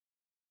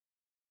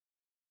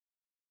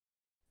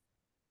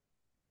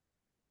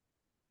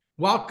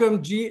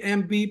Welcome,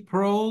 GMB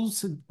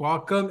pros.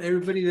 Welcome,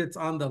 everybody that's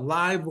on the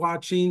live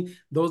watching.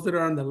 Those that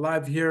are on the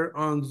live here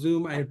on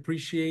Zoom, I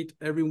appreciate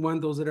everyone.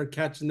 Those that are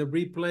catching the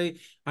replay,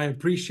 I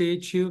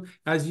appreciate you.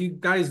 As you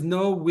guys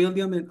know,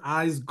 William and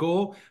I's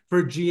goal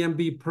for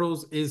GMB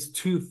pros is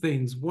two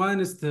things. One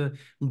is to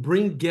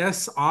bring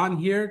guests on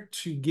here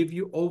to give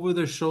you over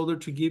the shoulder,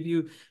 to give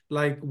you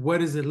like, what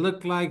does it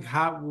look like?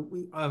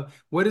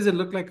 What does it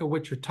look like of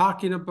what you're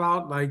talking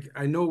about? Like,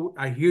 I know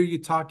I hear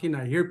you talking,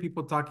 I hear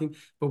people talking,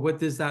 but what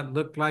does that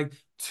look like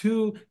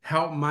to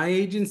help my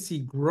agency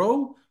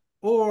grow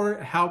or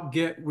help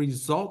get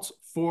results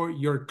for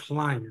your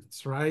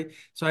clients, right?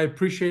 So I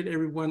appreciate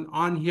everyone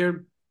on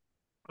here.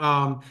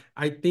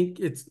 I think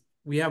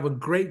we have a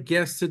great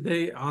guest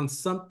today on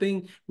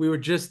something we were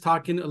just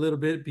talking a little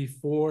bit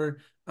before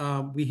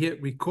we hit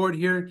record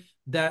here,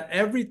 that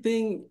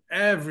everything,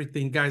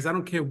 guys, I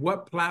don't care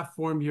what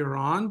platform you're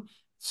on,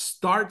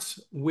 starts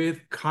with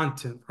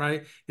content,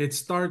 right? It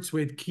starts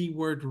with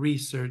keyword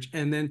research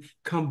and then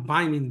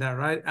combining that,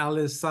 right?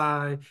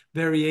 LSI,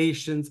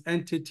 variations,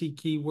 entity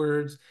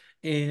keywords,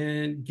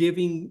 and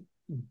giving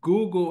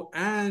Google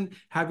and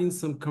having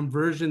some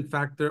conversion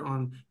factor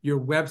on your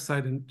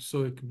website, and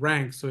so it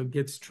ranks, so it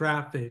gets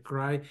traffic,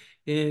 right?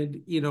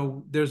 And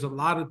there's a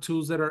lot of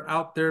tools that are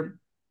out there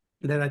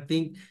that I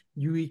think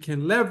you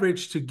can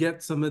leverage to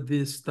get some of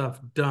this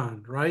stuff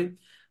done, right?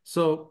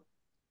 So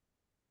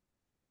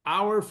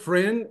our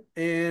friend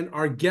and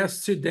our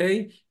guest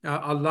today,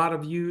 a lot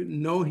of you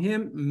know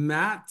him,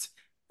 Matt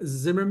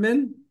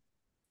Zimmerman,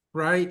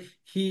 right?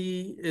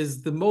 He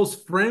is the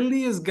most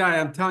friendliest guy.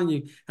 I'm telling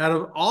you, out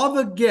of all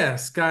the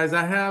guests, guys,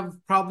 I have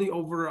probably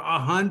over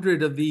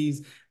 100 of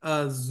these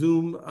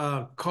Zoom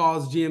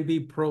calls,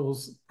 GMB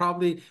pros,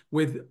 probably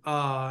with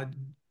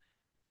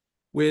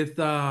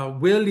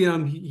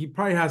William, he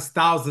probably has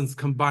thousands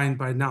combined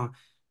by now.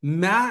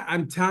 Matt,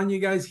 I'm telling you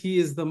guys, he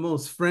is the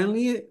most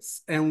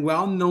friendliest and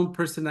well-known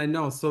person I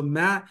know. So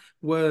Matt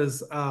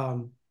was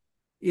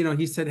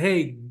he said,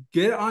 hey,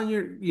 get on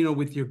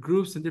with your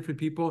groups and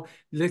different people.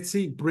 Let's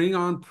see, bring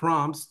on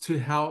prompts to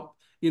help.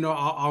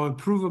 I'll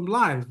improve them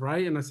live,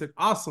 right? And I said,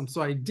 awesome.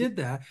 So I did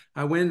that.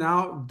 I went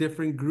out,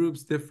 different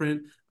groups,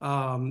 different,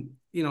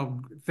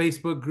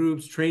 Facebook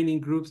groups,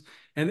 training groups,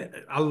 and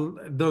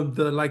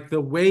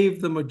the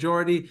wave, the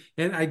majority.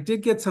 And I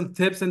did get some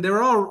tips, and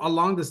they're all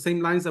along the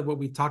same lines of what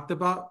we talked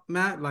about,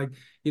 Matt, like,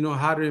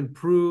 how to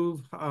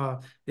improve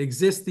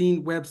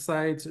existing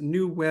websites,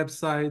 new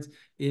websites,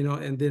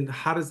 and then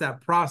how does that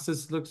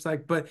process looks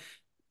like. But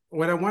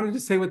what I wanted to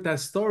say with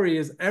that story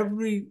is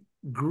every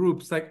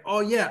group's like, oh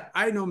yeah,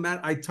 I know Matt.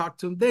 I talk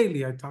to him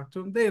daily.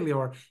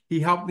 Or he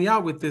helped me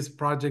out with this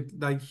project.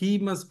 Like, he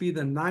must be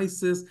the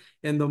nicest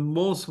and the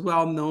most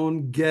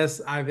well-known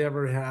guest I've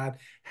ever had,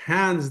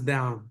 hands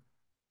down.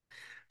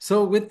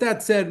 So with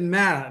that said,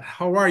 Matt,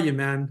 how are you,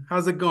 man?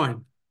 How's it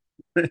going?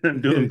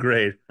 I'm doing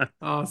great. Thanks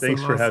Awesome,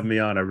 for having awesome. me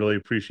on. I really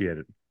appreciate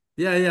it.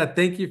 Yeah, yeah.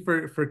 Thank you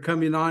for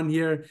coming on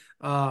here.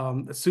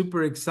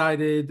 Super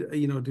excited,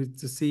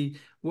 to see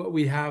what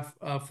we have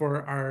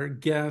for our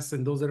guests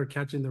and those that are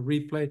catching the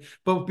replay.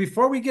 But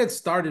before we get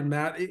started,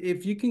 Matt,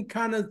 if you can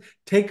kind of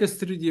take us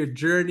through your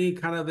journey,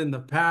 kind of in the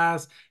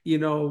past. I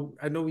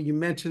know you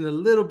mentioned a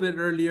little bit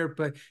earlier,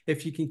 but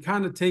if you can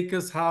kind of take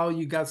us how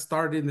you got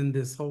started in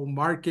this whole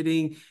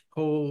marketing,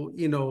 whole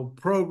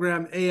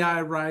program,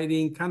 AI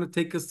writing, kind of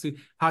take us to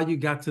how you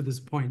got to this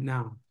point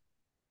now.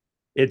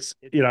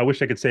 I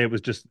wish I could say it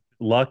was just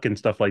luck and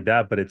stuff like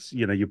that, but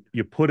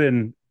you put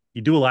in,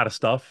 you do a lot of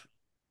stuff,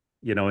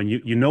 and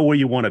you know where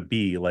you want to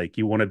be. Like,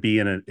 you want to be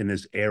in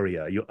this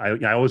area.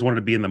 I always wanted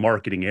to be in the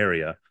marketing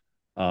area,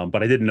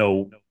 but I didn't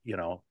know,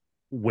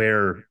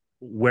 where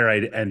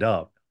I'd end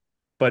up.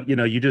 But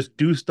you just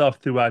do stuff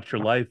throughout your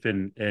life,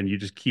 and you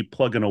just keep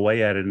plugging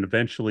away at it, and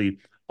eventually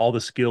all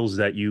the skills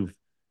that you've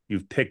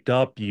picked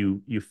up,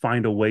 you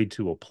find a way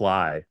to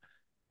apply.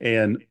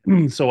 And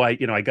so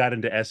I got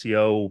into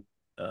SEO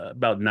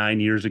about 9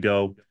 years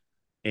ago,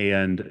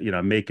 and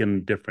I'm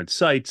making different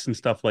sites and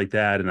stuff like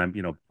that, and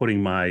I'm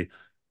putting my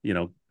you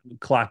know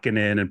clocking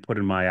in and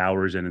putting my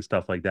hours in and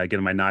stuff like that,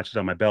 getting my notches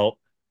on my belt.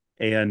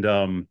 And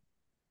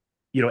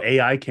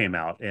AI came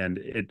out, and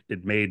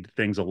it made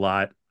things a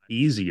lot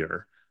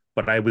easier.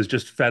 But I was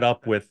just fed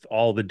up with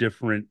all the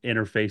different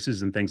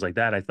interfaces and things like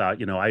that. I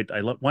thought,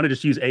 I want to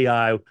just use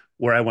AI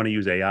where I want to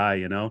use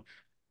AI,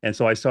 And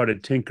so I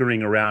started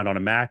tinkering around on a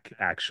Mac,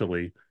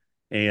 actually,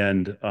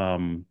 and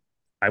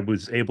I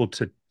was able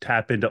to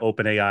tap into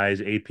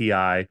OpenAI's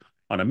API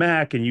on a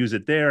Mac and use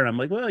it there. And I'm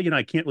like, well,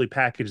 I can't really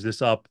package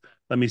this up.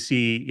 Let me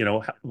see,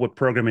 what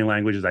programming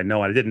languages I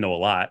know. I didn't know a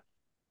lot,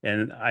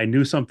 and I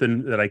knew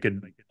something that I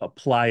could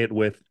apply it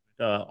with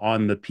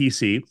on the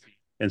PC.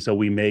 And so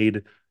we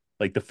made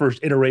like the first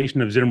iteration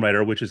of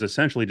ZimWriter, which is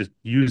essentially just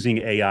using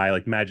AI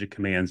like magic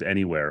commands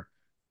anywhere.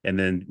 And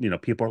then,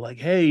 people are like,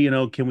 hey,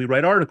 can we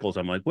write articles?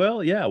 I'm like,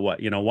 well, yeah,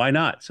 why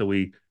not? So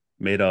we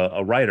made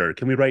a writer.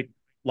 Can we write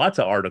lots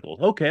of articles?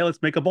 Okay,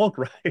 let's make a bulk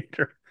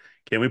writer.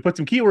 Can we put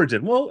some keywords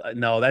in? Well,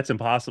 no, that's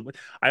impossible.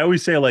 I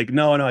always say like,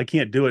 no, no, I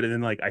can't do it. And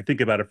then like I think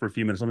about it for a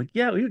few minutes. I'm like,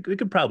 yeah, we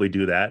could probably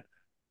do that.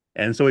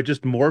 And so it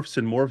just morphs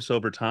and morphs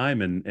over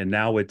time. And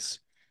now it's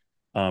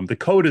the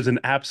code is an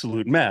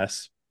absolute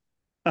mess,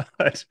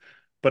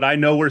 but I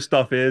know where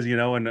stuff is,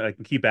 and I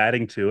can keep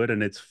adding to it,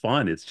 and it's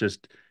fun. It's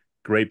just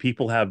great.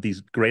 People have these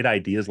great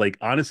ideas. Like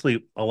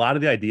honestly, a lot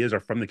of the ideas are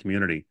from the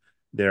community.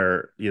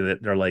 They're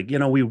like,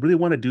 we really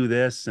want to do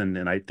this,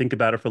 and I think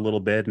about it for a little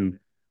bit, and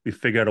we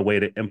figure out a way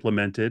to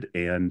implement it,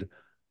 and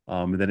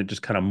then it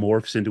just kind of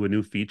morphs into a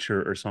new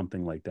feature or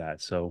something like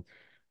that. So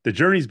the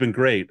journey's been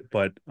great,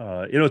 but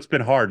it's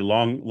been hard,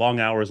 long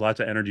hours, lots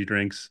of energy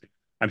drinks.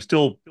 I'm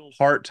still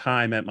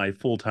part-time at my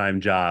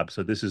full-time job,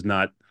 so this is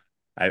not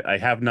I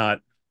have not.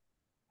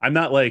 I'm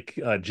not like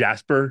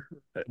Jasper.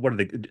 What are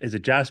they? Is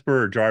it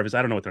Jasper or Jarvis?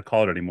 I don't know what they're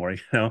called anymore.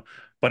 But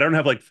I don't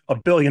have like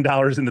 $1 billion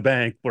in the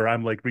bank where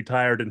I'm like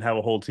retired and have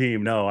a whole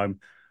team. No,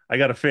 I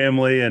got a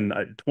family, and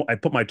I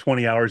put my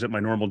 20 hours at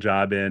my normal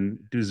job in,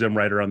 do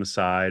Zimwriter on the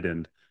side,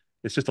 and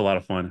it's just a lot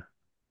of fun.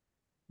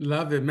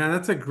 Love it, man.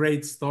 That's a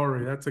great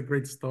story. That's a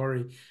great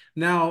story.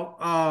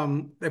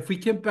 Now, if we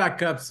can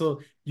back up,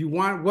 so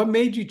what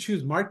made you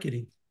choose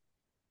marketing?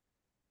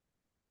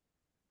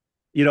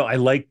 I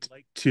liked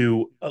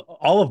to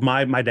all of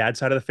my dad's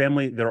side of the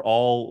family, they're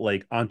all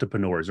like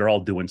entrepreneurs. They're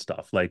all doing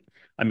stuff. Like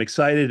I'm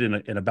excited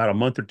in about a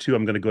month or two,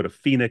 I'm going to go to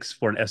Phoenix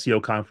for an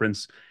SEO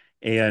conference,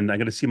 and I'm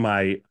going to see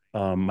my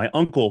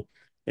uncle,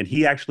 and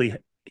he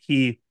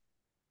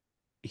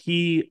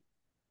he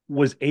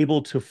was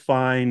able to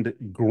find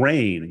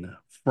grain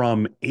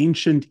from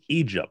ancient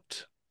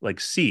Egypt, like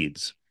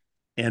seeds,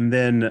 and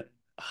then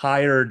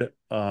hired,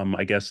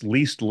 I guess,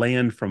 leased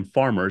land from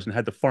farmers and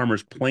had the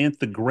farmers plant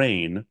the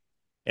grain.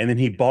 And then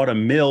he bought a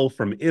mill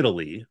from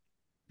Italy,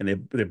 and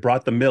they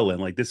brought the mill in.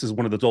 Like this is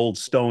one of those old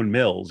stone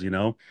mills,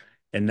 and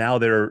now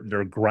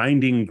they're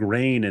grinding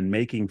grain and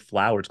making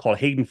flour. It's called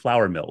Hayden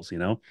Flour Mills.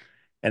 And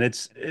and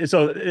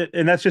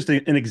that's just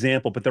an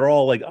example, but they're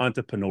all like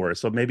entrepreneurs.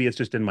 So maybe it's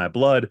just in my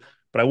blood,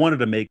 but I wanted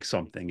to make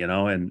something,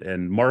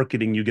 and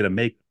marketing, you get to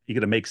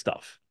make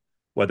stuff,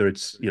 whether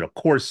it's,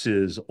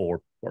 courses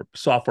or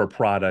software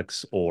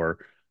products or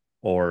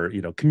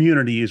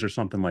communities or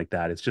something like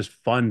that. It's just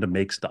fun to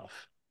make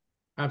stuff.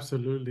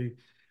 Absolutely.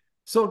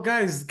 So,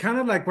 guys, kind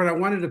of like what I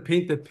wanted to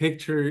paint the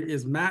picture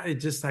is Matt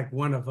is just like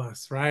one of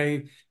us,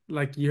 right?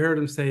 Like you heard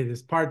him say,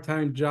 this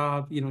part-time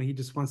job, he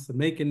just wants to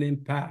make an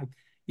impact,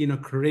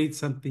 create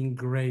something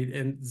great.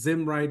 And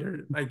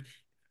Zimwriter, like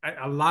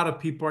a lot of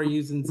people are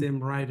using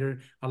Zimwriter.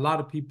 A lot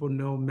of people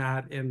know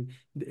Matt, and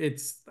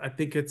I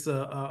think it's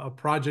a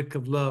project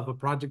of love, a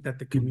project that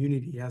the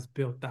community has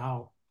built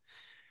out.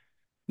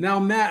 Now,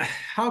 Matt,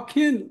 how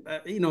can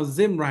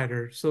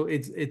Zimwriter? So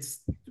it's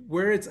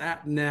where it's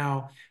at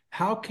now.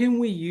 How can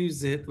we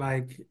use it?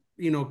 Like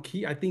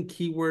key. I think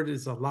keyword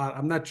is a lot.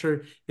 I'm not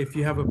sure if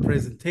you have a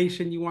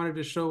presentation you wanted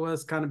to show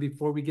us, kind of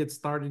before we get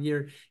started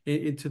here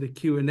into the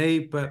Q&A,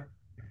 but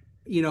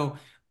you know,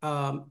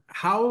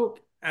 how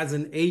as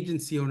an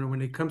agency owner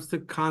when it comes to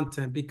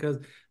content, because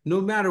no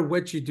matter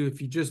what you do,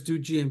 if you just do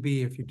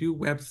GMB, if you do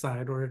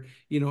website or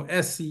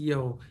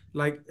SEO,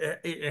 like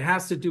it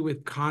has to do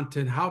with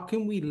content. How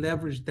can we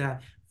leverage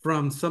that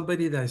from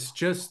somebody that's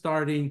just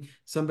starting,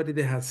 somebody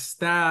that has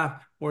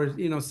staff, or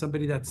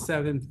somebody that's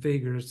seven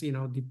figures,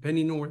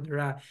 depending on where they're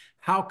at?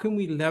 How can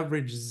we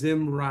leverage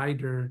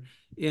Zimwriter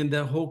in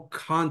the whole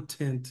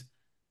content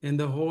and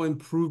the whole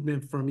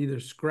improvement from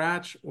either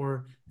scratch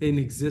or an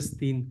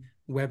existing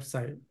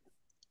website?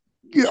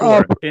 Yeah,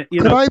 Sure. And,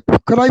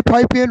 could I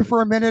pipe in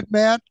for a minute,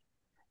 Matt,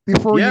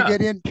 before you yeah,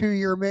 get into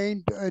your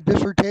main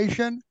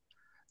dissertation?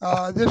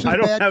 This is I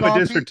don't Bad have a Coffee.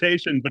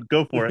 dissertation, but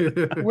go for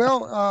it.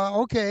 Well,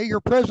 okay, your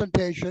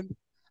presentation.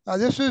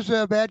 This is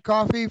Bad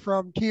Coffee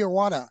from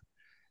Tijuana.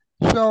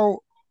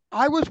 So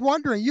I was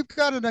wondering, you've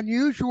got an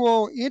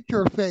unusual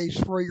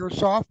interface for your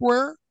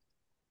software,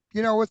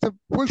 with the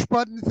push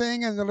button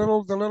thing and the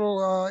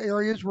little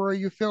areas where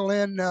you fill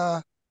in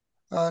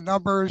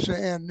numbers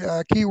and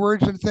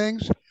keywords and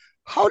things.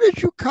 How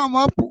did you come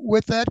up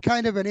with that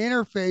kind of an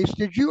interface?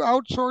 Did you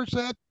outsource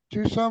that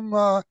to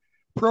some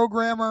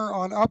programmer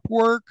on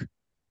Upwork,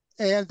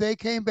 and they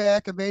came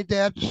back and made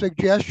that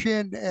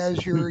suggestion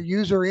as your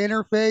user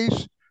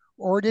interface?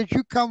 Or did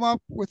you come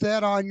up with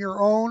that on your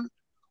own?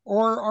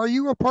 Or are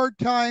you a part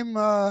time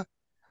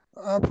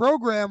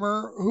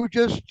programmer who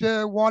just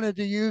wanted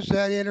to use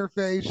that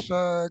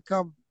interface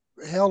come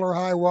hell or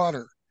high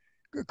water?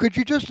 Could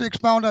you just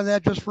expound on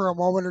that just for a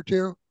moment or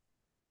two?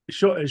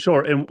 Sure,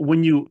 sure.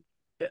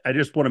 I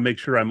just want to make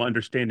sure I'm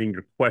understanding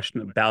your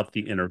question about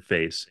the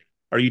interface.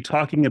 Are you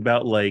talking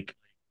about like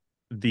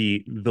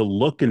the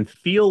look and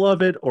feel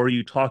of it, or are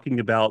you talking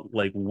about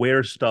like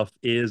where stuff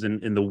is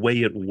and the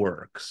way it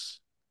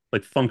works,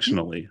 like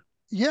functionally?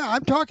 Yeah,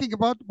 I'm talking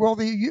about, well,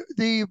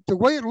 the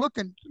way it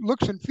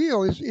looks and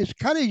feel is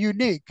kind of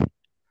unique.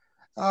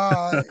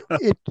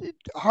 It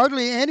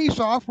hardly any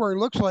software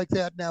looks like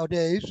that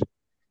nowadays.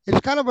 It's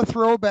kind of a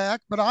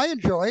throwback, but I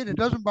enjoy it. It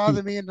doesn't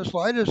bother me in the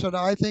slightest, and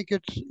I think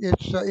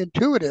it's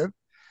intuitive.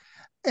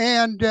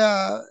 and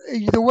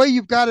the way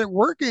you've got it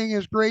working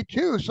is great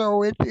too.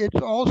 So it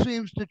all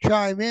seems to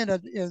chime in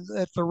at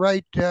the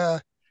right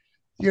the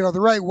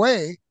right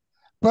way.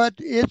 But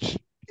it's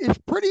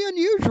pretty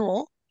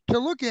unusual to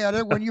look at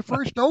it when you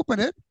first open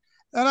it.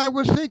 And I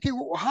was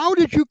thinking, how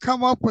did you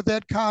come up with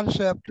that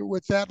concept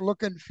with that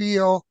look and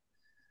feel?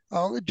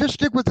 Just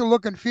stick with the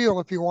look and feel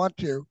if you want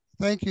to.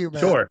 Thank you,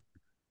 Matt. Sure.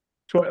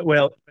 Sure.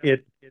 Well,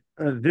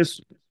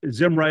 this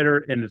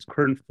ZimWriter in its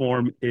current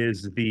form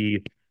is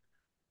the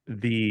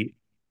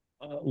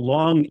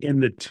long in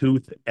the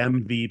tooth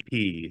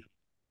MVP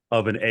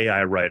of an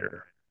AI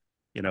writer.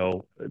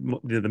 The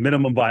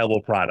minimum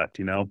viable product.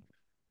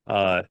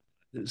 Uh,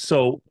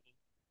 so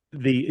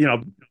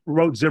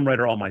wrote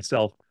ZimWriter all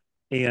myself,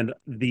 and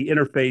the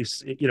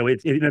interface.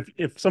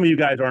 If some of you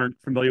guys aren't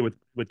familiar with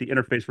the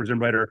interface for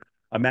ZimWriter,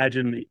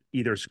 imagine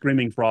either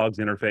Screaming Frogs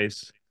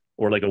interface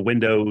or like a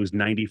Windows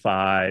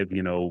 95.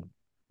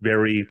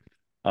 Very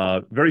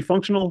very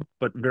functional,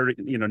 but very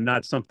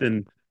not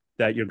something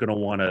that you're going to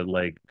want to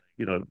like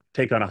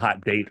take on a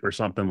hot date or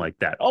something like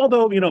that.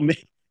 Although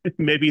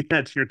maybe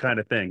that's your kind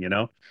of thing.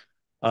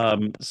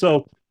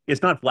 So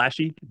it's not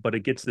flashy, but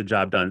it gets the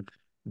job done.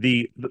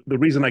 The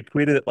reason I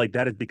created it like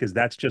that is because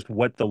that's just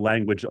what the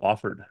language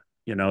offered.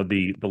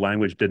 The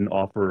language didn't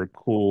offer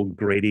cool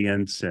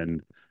gradients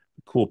and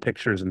cool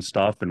pictures and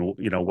stuff. And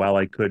while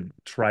I could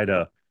try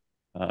to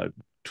uh,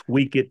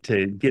 tweak it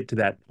to get to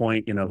that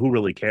point, who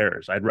really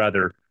cares? I'd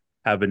rather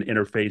have an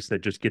interface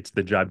that just gets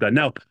the job done.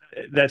 Now,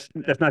 that's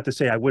not to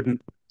say I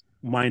wouldn't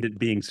mind it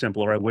being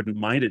simpler. I wouldn't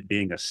mind it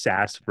being a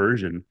SaaS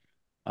version,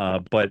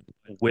 but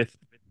with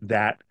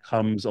that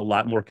comes a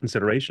lot more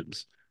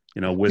considerations.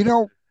 You With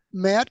know,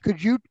 Matt,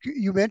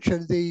 you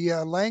mentioned the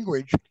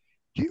language?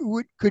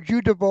 Could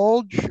you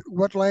divulge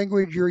what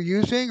language you're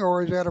using,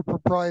 or is that a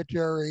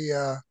proprietary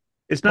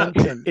it's not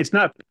function? it's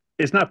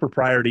not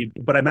propriety,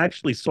 but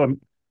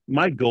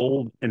my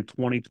goal in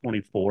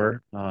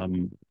 2024.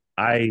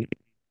 I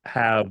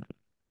have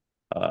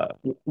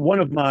one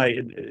of my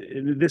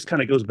this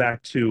kind of goes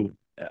back to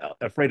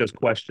Alfredo's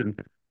question.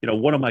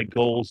 One of my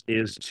goals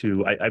is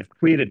I've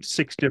created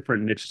 6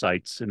 different niche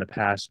sites in the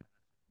past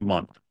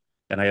month,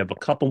 and I have a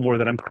couple more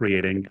that I'm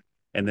creating,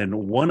 and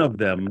then one of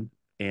them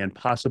and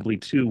possibly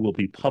two will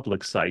be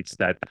public sites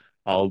that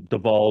I'll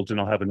divulge, and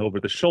I'll have an over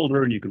the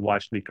shoulder, and you can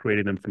watch me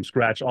creating them from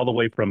scratch, all the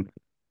way from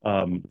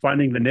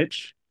finding the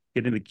niche,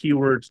 getting the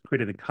keywords,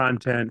 creating the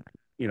content,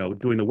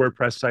 doing the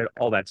WordPress site,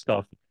 all that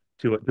stuff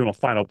to doing a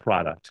final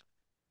product.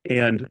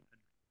 And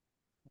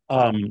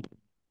um,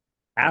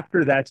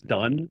 after that's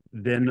done,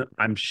 then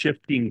I'm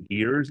shifting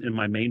gears, and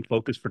my main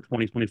focus for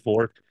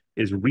 2024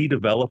 is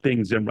redeveloping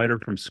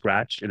ZimWriter from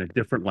scratch in a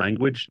different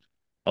language,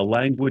 a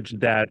language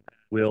that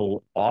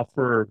will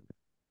offer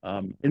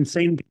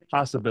insane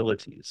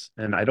possibilities.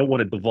 And I don't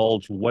want to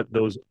divulge what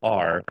those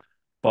are,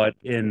 but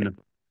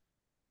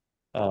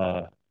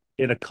uh,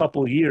 in a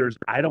couple of years,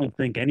 I don't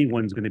think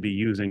anyone's going to be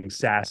using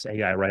SaaS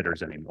AI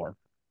writers anymore.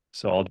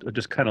 So I'll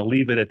just kind of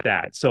leave it at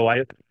that. So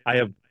I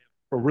have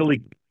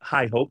really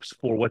high hopes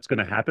for what's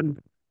going to happen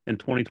in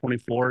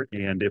 2024,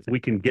 and if we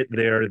can get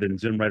there, then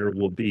ZimWriter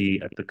will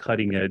be at the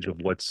cutting edge of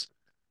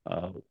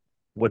uh,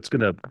 what's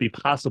going to be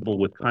possible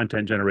with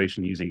content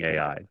generation using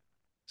AI.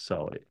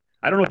 So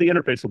I don't know what the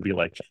interface will be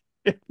like.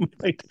 It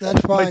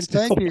That's might fine.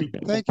 still Thank you. be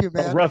Thank you,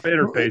 a Matt. rough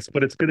interface,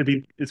 but it's gonna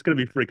be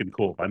freaking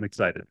cool. I'm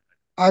excited.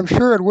 I'm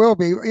sure it will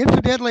be.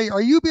 Incidentally,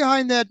 are you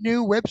behind that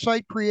new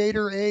website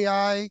creator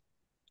AI?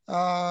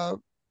 Uh,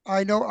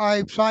 I know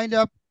I've signed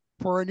up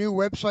for a new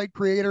website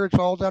creator. It's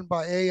all done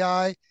by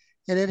AI,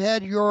 and it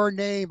had your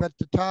name at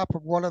the top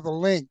of one of the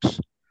links.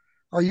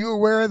 Are you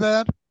aware of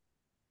that?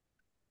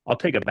 I'll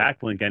take a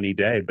backlink any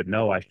day, but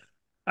no, I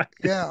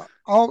Yeah,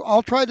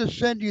 I'll try to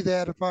send you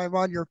that if I'm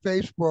on your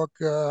Facebook.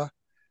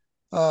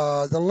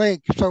 The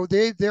link. So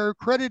they're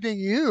crediting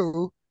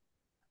you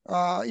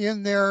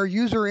in their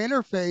user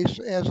interface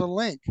as a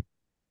link,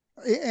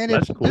 and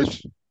it's that's cool.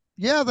 this.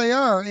 Yeah, they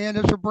are, and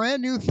it's a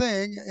brand new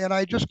thing, and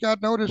I just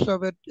got notice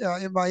of it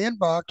in my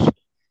inbox,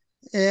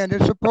 and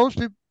it's supposed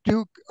to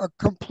do a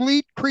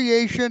complete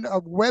creation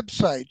of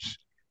websites,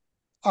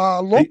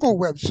 Hey, local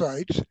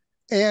websites,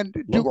 and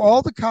do local.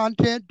 all the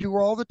content, do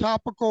all the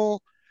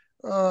topical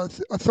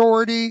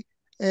authority,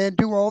 and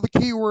do all the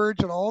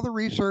keywords and all the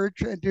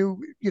research and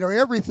do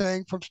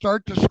everything from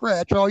start to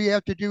scratch. All you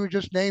have to do is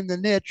just name the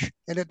niche,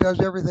 and it does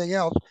everything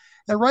else.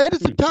 And right at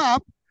the Hmm.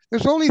 top,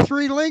 there's only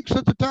 3 links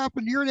at the top,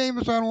 and your name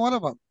is on one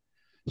of them.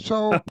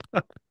 So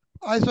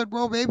I said,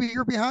 well, maybe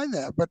you're behind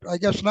that, but I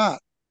guess not.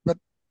 But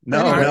No,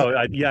 All right. anyway,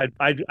 no, yeah,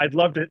 I'd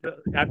love to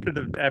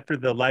after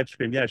the live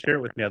stream. Yeah, share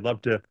it with me. I'd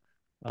love to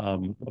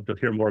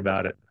hear more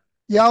about it.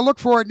 yeah, I'll look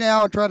for it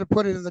now and try to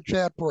put it in the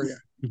chat for you.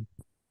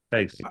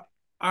 Thanks.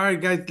 All right,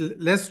 guys,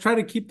 let's try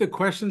to keep the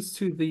questions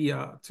to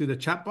the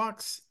chat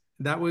box.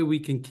 That way we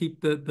can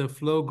keep the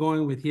flow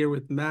going with here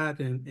with Matt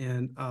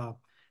and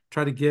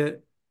try to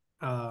get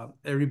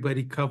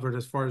everybody covered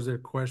as far as their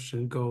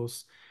question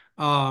goes.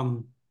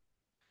 Um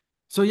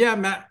So yeah,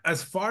 Matt,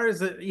 as far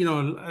as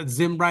a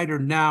Zim writer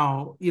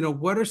now,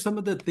 what are some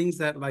of the things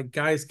that like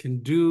guys can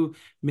do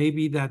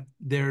maybe that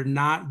they're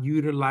not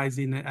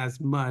utilizing it as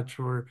much,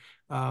 or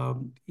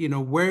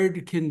where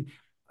can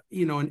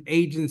an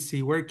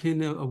agency, where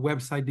can a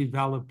website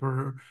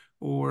developer,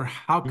 or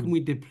how can Mm. we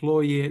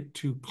deploy it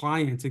to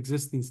clients,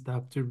 existing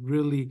stuff to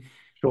really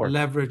Sure.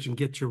 leverage and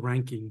get your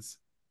rankings?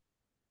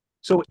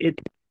 So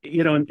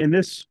in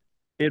this,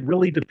 it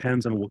really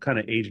depends on what kind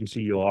of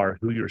agency you are,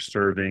 who you're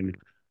serving.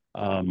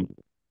 Um,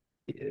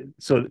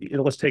 so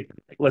let's take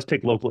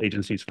local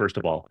agencies first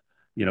of all.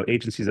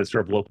 Agencies that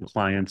serve local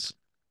clients.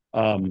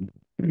 Um,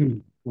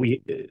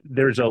 we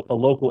there's a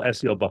local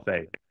SEO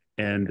buffet,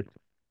 and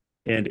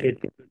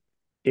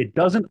it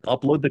doesn't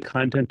upload the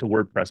content to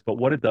WordPress, but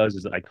what it does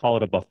is I call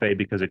it a buffet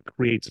because it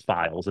creates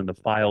files, and the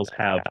files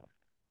have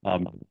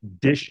um,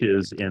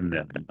 dishes in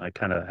them. I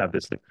kind of have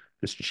this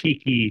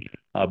cheeky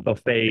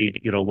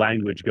buffet,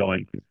 language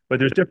going. But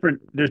there's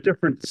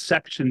different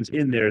sections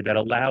in there that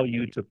allow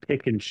you to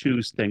pick and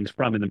choose things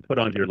from and then put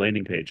onto your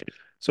landing page.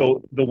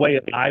 So the way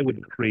I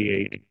would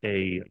create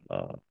a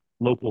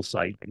local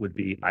site would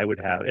be I would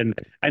have, and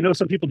I know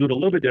some people do it a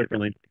little bit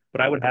differently,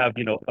 but I would have,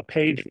 a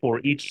page for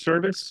each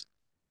service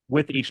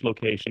with each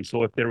location.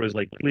 So if there was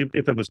like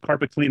if it was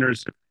carpet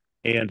cleaners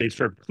and they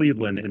served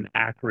Cleveland and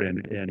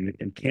Akron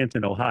and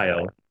Canton,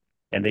 Ohio,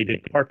 and they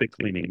did carpet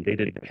cleaning, they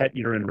did pet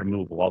urine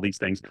removal, all these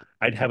things,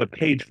 I'd have a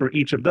page for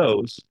each of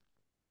those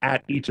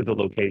at each of the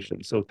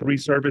locations. So 3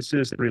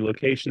 services, 3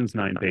 locations,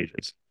 9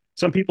 pages.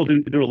 Some people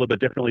do a little bit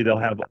differently. They'll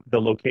have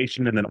the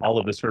location and then all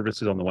of the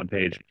services on the one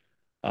page.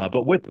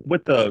 But with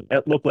the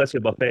local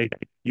SEO buffet,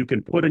 you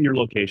can put in your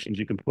locations,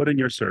 you can put in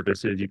your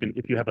services. You can,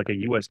 if you have like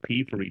a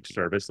USP for each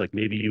service, like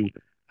maybe you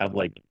have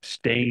like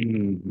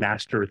Stain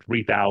Master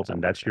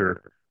 3000, that's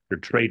your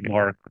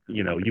trademark,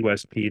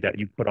 USP that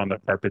you put on the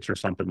carpets or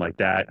something like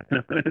that.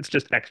 It's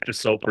just extra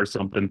soap or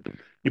something.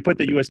 You put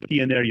the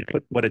USP in there, you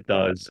put what it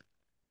does,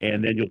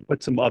 and then you'll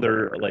put some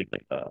other like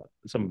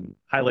some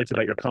highlights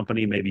about your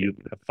company. Maybe you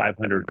have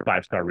 500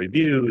 5-star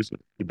reviews.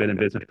 You've been in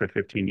business for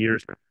 15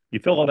 years. You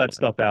fill all that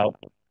stuff out.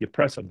 You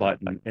press a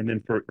button, and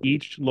then for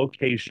each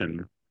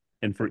location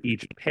and for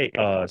each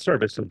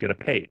service, you'll get a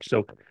page.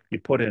 So you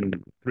put in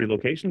 3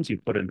 locations, you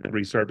put in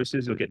 3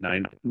 services, you'll get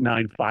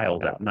nine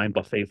files out, 9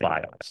 buffet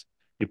files.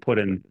 You put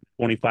in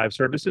 25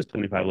 services,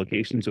 25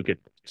 locations, you'll get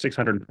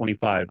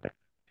 625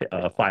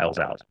 files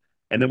out.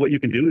 And then what you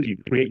can do is you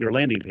create your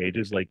landing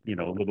pages like, a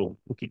little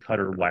cookie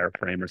cutter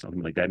wireframe or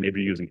something like that.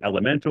 Maybe you're using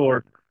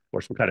Elementor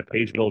or some kind of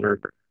page builder.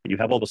 And you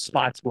have all the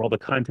spots where all the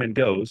content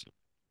goes.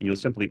 And you'll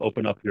simply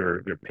open up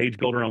your page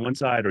builder on one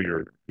side or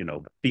your,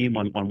 theme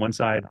on one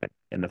side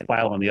and the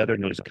file on the other.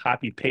 And you'll just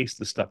copy paste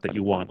the stuff that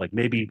you want. Like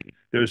maybe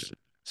there's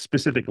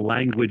specific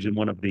language in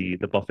one of the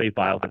buffet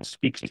file that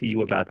speaks to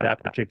you about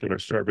that particular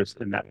service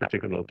in that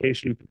particular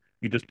location.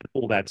 You just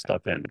pull that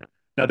stuff in.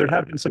 Now, there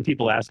have been some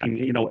people asking,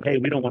 hey,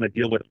 we don't want to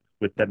deal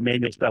with that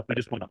manual stuff. We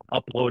just want to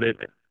upload it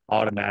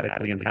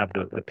automatically and have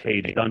the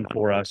page done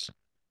for us.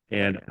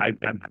 And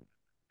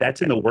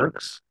that's in the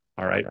works.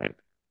 All right.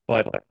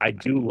 But I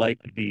do like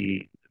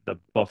the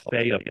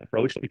buffet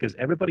approach because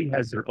everybody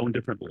has their own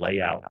different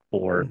layout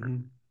for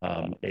Mhm.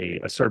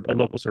 a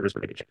local service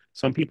page.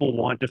 Some people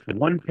want just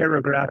one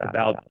paragraph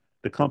about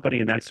the company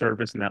and that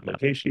service and that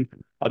location.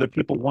 Other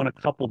people want a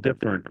couple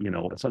different,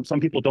 some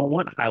people don't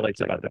want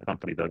highlights about the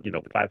company, though,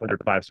 500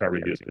 5-star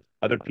reviews.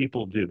 Other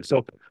people do.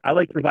 So I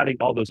like providing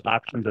all those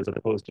options as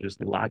opposed to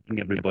just locking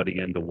everybody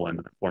into one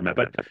format.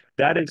 But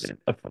that is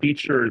a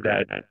feature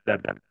that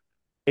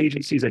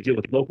agencies that deal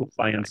with local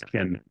clients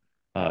can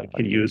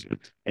use,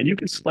 and you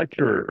can select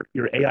your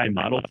AI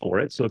model for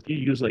it. So if you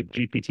use like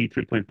GPT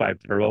 3.5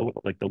 Turbo,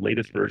 like the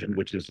latest version,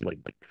 which is like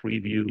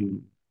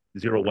preview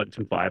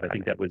 0125, I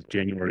think that was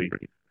January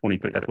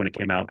 25th. That's when it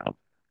came out.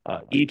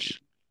 Each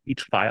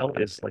file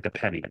is like a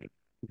penny.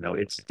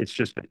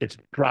 It's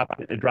drop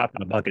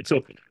in a bucket.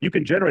 So you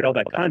can generate all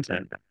that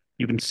content.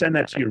 You can send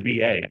that to your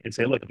VA and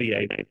say, look,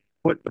 VA,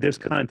 put this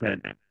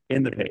content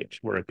in the page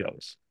where it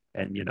goes.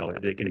 And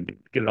they can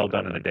get it all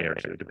done in a day or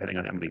two, depending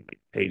on how many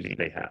pages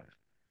they have.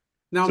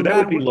 Now, So that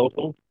would Matt, be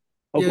local.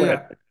 Oh, yeah, go yeah.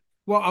 ahead.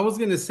 Well, I was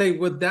gonna say,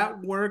 would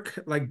that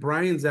work? Like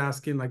Brian's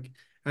asking, like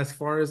as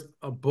far as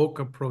a bulk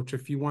approach,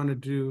 if you want to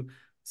do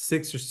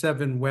 6 or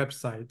 7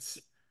 websites,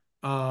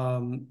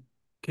 um,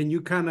 can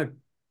you kind of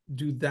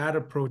do that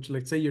approach?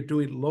 Like, say you're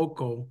doing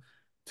local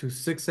to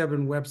 6,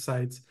 7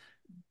 websites.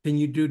 Can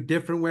you do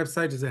different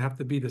websites? Does it have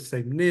to be the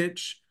same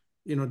niche?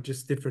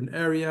 Just different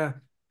area?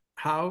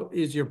 How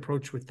is your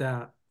approach with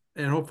that?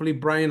 And hopefully,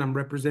 Brian, I'm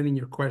representing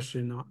your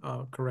question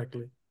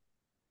correctly.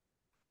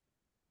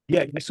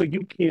 Yeah, so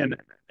you can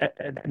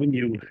when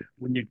you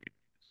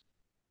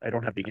I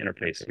don't have the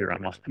interface here.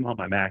 I'm on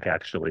my Mac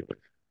actually.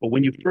 But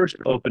when you first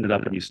open it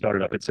up and you start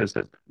it up, it says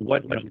that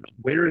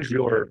where is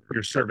your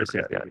service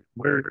area?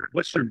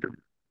 What's your let's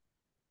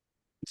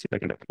see if I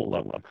can pull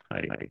up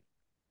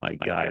my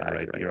guide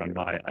right here on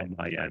my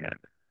end.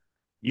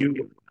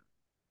 You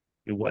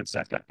you 1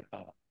 second.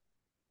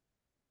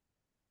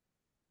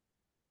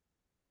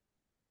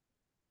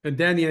 And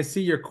Danny, I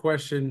see your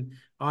question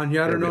on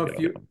here. I There don't we know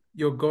if go.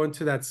 you'll go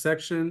into that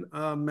section,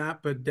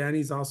 Matt, but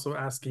Danny's also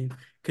asking,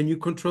 can you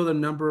control the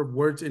number of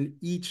words in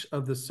each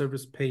of the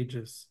service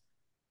pages?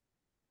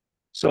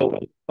 So,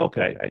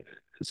 okay.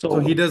 So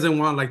he So doesn't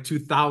want like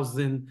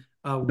 2,000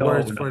 no,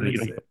 words no, for an no,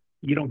 example.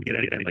 you don't get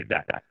anything like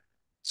that.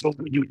 So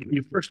when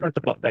you first start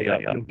the buffet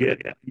up,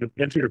 you'll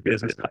enter your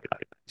business type.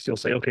 So you'll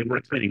say, okay, we're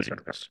a cleaning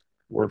service,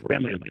 we're a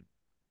family lane,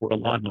 we're a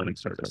lawn mowing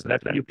service. So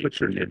that's how you put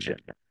your niche in.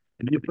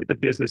 And then you put the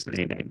business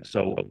name in.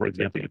 So for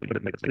example, you put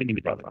in the cleaning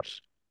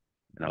brothers,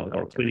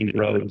 or cleaning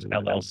bros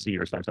LLC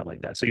or something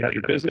like that. So you have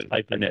your business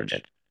type and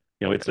niche.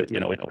 It's a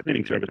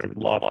cleaning service, a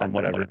law firm,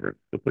 whatever.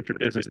 You'll put your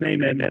business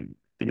name in, and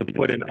then you'll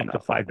put in up to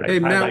 5 Hey,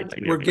 highlights.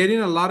 Matt, we're getting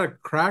a lot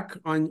of crack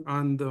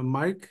on the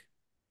mic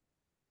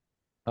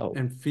Oh,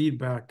 and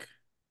feedback.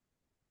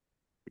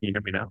 can you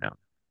hear me now?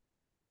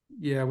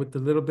 Yeah, with a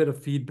little bit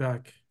of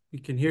feedback. We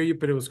can hear you,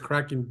 but it was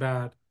cracking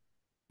bad.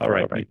 All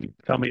right.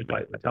 Tell me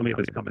if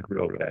it's coming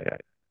through okay.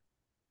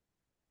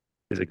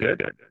 Is it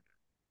good?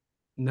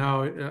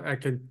 Now I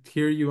can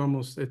hear you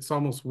almost, it's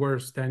almost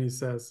worse, Danny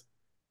says.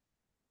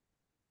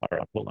 All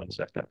right, hold on a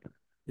second.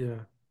 Yeah.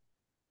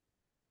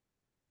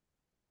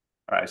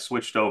 All right, I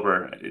switched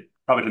over. It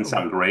probably didn't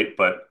sound great,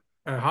 but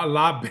A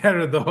lot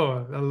better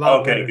though. A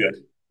lot okay, better. good.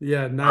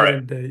 Yeah, All night right,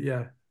 and day.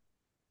 Yeah.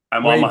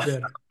 I'm on Way my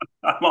better.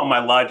 I'm on my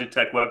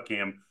Logitech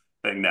webcam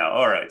thing now.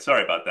 All right,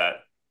 sorry about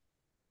that.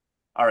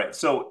 All right,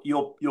 so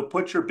you'll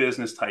put your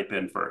business type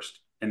in first,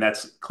 and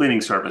that's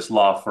cleaning service,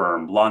 law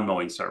firm, lawn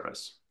mowing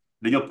service.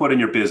 Then you'll put in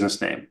your business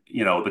name,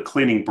 the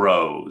Cleaning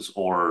Bros,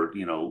 or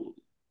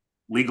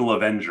Legal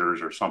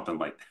Avengers or something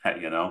like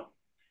that.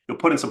 You'll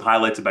put in some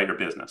highlights about your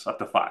business, up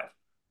to 5.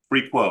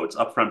 Free quotes,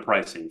 upfront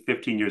pricing,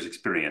 15 years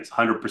experience,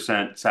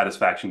 100%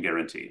 satisfaction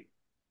guarantee.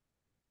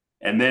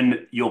 And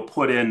then you'll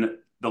put in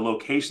the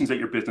locations that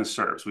your business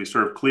serves. We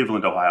serve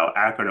Cleveland, Ohio,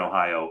 Akron,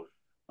 Ohio,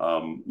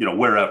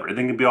 wherever. It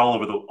can be all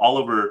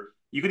over.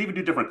 You could even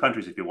do different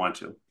countries if you want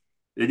to.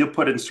 Then you'll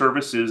put in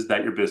services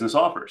that your business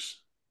offers,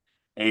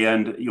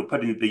 and you'll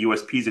put in the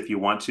USPs if you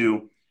want to.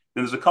 Then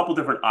there's a couple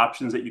different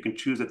options that you can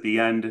choose at the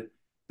end.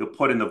 You'll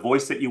put in the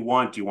voice that you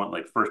want. Do you want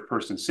like first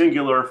person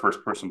singular,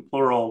 first person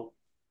plural?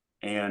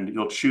 And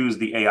you'll choose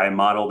the AI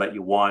model that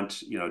you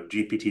want.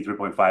 GPT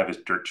 3.5 is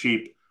dirt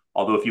cheap.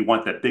 Although if you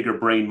want that bigger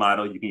brain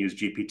model, you can use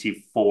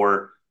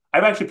GPT-4.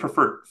 I've actually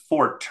preferred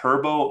 4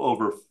 Turbo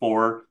over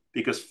 4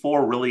 because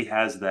 4 really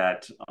has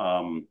that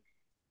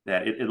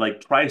that it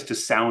like tries to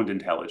sound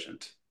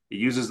intelligent. It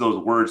uses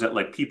those words that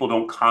like people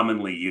don't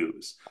commonly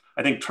use.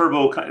 I think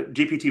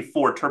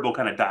GPT-4 Turbo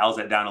kind of dials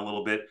that down a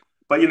little bit.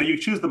 But you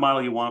choose the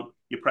model you want,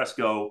 you press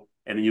go,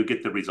 and then you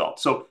get the result.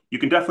 So you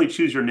can definitely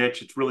choose your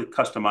niche. It's really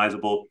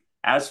customizable.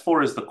 As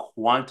far as the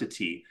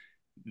quantity,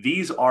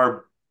 these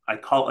are, I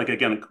call it, like,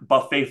 again,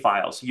 buffet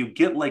files. So you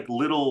get like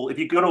little, if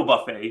you go to a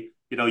buffet,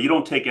 you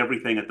don't take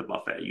everything at the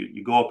buffet.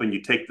 You go up and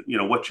you take,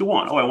 what you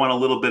want. Oh, I want a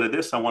little bit of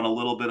this. I want a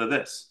little bit of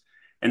this.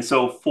 And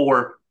so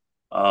for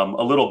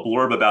a little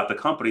blurb about the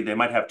company, they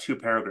might have 2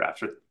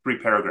 paragraphs or 3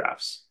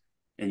 paragraphs.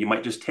 And you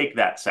might just take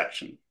that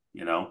section.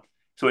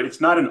 So it's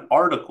not an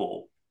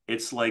article.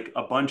 It's like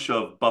a bunch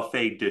of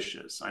buffet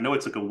dishes. I know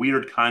it's like a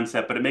weird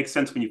concept, but it makes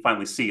sense when you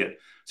finally see it.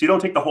 So you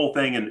don't take the whole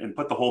thing and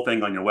put the whole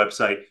thing on your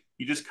website.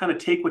 You just kind of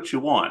take what you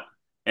want,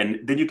 and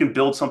then you can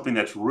build something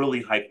that's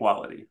really high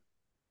quality.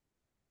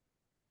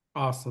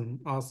 Awesome.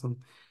 Awesome.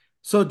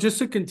 So just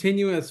to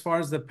continue as far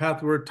as the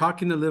path, we're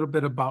talking a little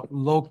bit about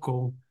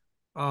local.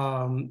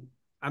 Um,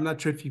 I'm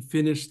not sure if you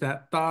finished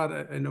that thought.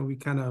 I know we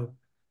kind of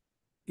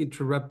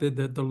interrupted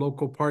the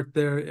local part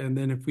there, and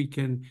then if we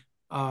can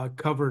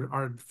cover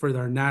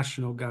our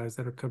national guys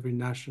that are covering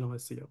national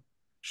SEO.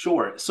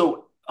 Sure.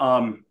 So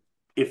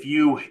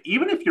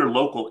even if you're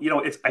local,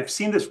 I've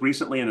seen this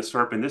recently in the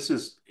SERP, and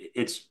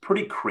it's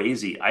pretty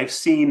crazy. I've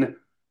seen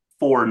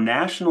for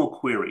national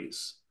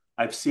queries,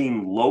 I've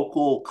seen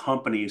local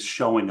companies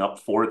showing up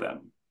for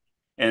them.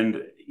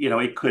 And,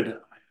 I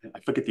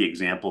forget the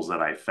examples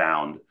that I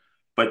found,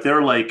 but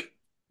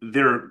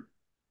they're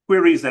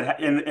queries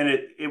and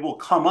it will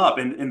come up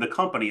in the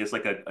company as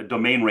like a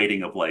domain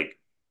rating of like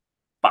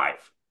 5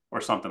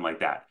 or something like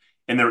that.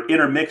 And they're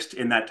intermixed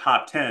in that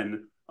top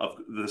 10 of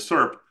the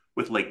SERP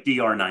with like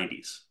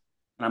DR90s.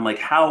 And I'm like,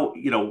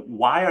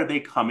 why are they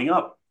coming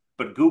up?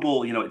 But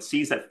Google, it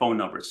sees that phone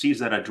number, it sees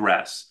that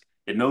address.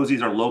 It knows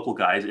these are local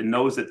guys. It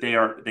knows that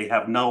they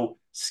have no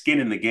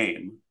skin in the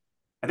game.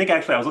 I think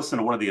actually I was listening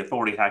to one of the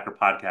Authority Hacker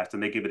podcasts,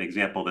 and they give an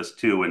example of this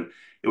too. And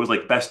it was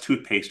like best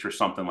toothpaste or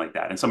something like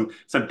that. And some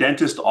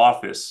dentist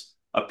office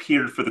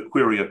appeared for the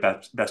query of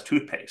best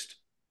toothpaste,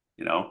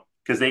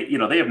 because they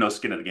have no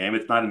skin in the game.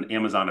 It's not an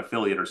Amazon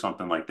affiliate or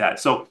something like that.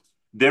 So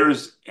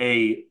there's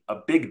a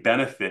big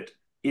benefit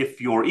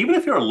even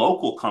if you're a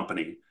local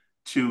company,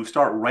 to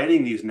start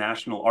writing these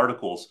national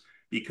articles,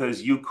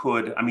 because you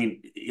could,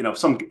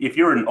 if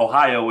you're in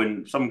Ohio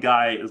and some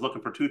guy is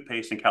looking for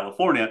toothpaste in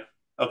California,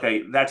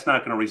 okay, that's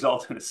not going to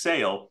result in a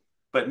sale,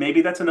 but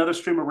maybe that's another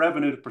stream of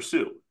revenue to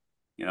pursue.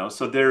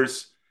 So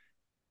there's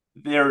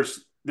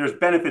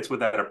benefits with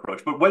that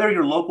approach. But whether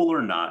you're local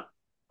or not,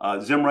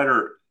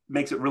 ZimWriter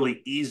makes it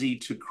really easy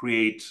to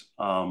create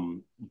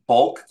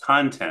bulk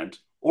content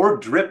or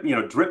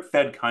drip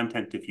fed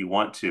content if you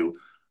want to,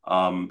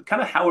 kind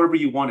of however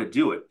you want to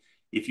do it.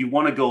 If you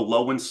want to go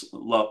low and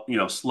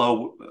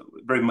slow,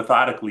 very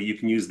methodically, you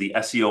can use the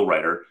SEO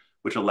writer,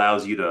 which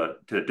allows you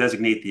to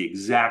designate the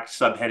exact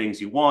subheadings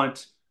you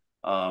want.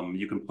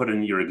 You can put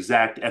in your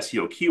exact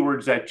SEO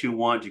keywords that you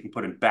want. You can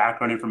put in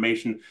background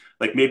information.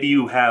 Like maybe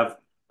you have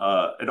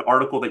an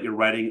article that you're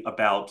writing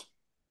about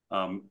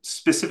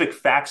specific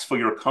facts for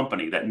your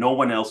company that no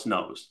one else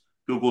knows.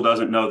 Google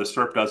doesn't know, the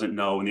SERP doesn't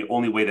know, and the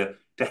only way to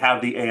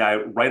have the AI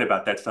write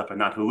about that stuff and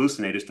not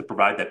hallucinate is to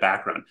provide that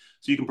background.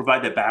 So you can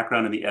provide that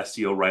background in the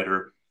SEO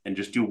writer and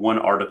just do one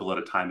article at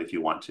a time if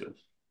you want to.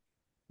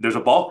 There's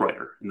a bulk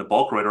writer, and the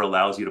bulk writer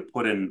allows you to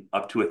put in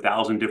up to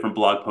 1,000 different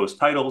blog post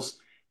titles,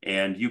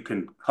 and you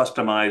can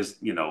customize,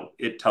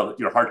 it till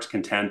your heart's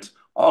content,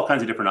 all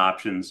kinds of different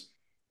options,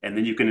 and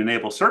then you can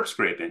enable SERP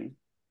scraping.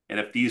 And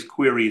if these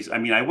queries,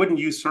 I wouldn't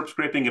use SERP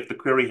scraping if the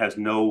query has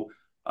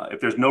if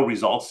there's no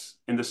results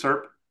in the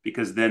SERP,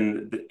 because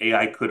then the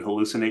AI could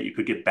hallucinate. You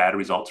could get bad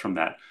results from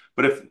that.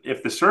 But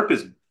if the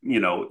SERP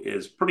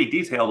is pretty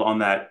detailed on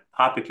that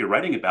topic you're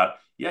writing about,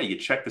 yeah, you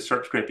check the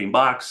SERP scraping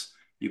box.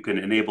 You can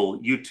enable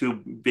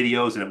YouTube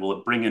videos, and it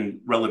will bring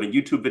in relevant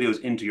YouTube videos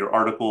into your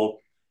article.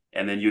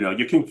 And then you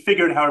can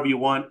configure it however you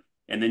want.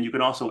 And then you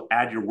can also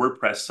add your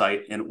WordPress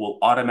site, and it will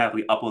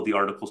automatically upload the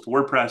articles to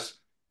WordPress.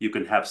 You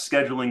can have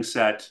scheduling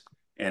set,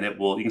 and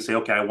you can say,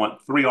 okay, I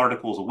want 3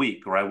 articles a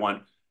week, or I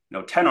want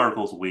 10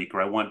 articles a week,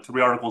 or I want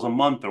 3 articles a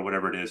month, or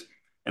whatever it is.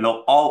 And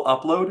they'll all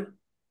upload,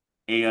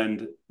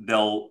 and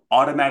they'll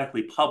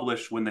automatically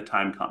publish when the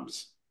time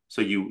comes.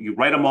 So you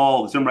write them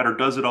all, ZimWriter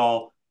does it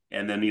all,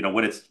 and then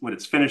when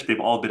it's finished, they've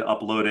all been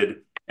uploaded,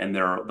 and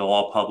they'll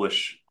all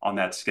publish on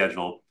that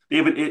schedule.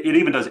 It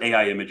even does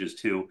AI images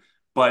too.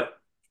 But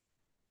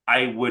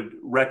I would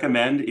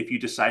recommend, if you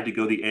decide to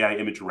go the AI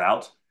image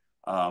route,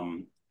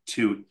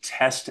 to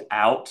test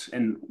out,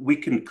 and we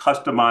can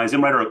customize.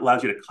 ZimWriter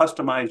allows you to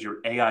customize your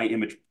AI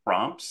image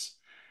prompts.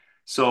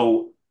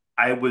 So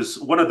I was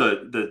one of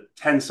the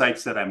 10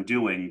 sites that I'm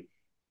doing.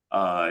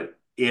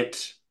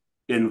 It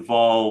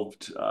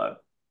involved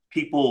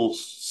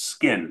people's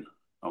skin,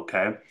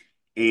 okay?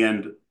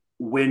 And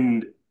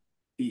when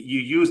you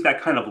use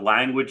that kind of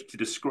language to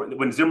describe,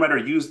 when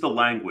ZimWriter used the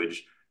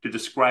language to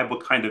describe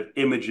what kind of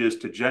images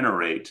to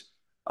generate,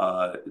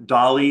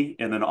 Dolly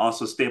and then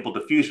also Stable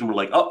Diffusion were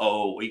like,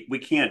 we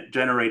can't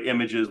generate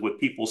images with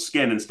people's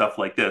skin and stuff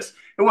like this.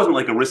 It wasn't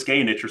like a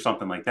risque niche or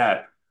something like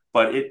that,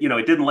 but it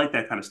didn't like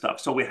that kind of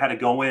stuff. So we had to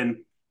go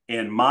in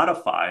and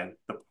modify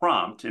the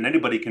prompt, and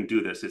anybody can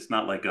do this. It's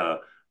not like an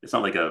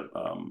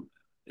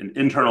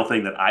internal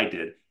thing that I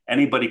did.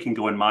 Anybody can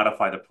go and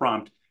modify the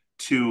prompt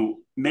to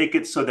make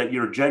it so that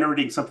you're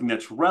generating something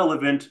that's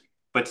relevant,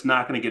 but it's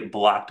not going to get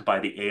blocked by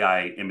the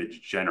AI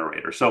image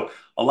generator. So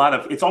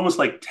it's almost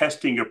like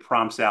testing your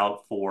prompts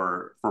out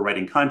for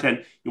writing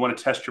content. You want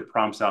to test your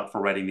prompts out for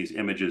writing these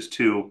images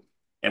too.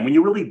 And when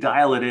you really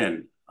dial it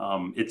in,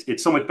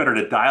 it's so much better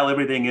to dial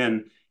everything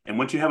in. And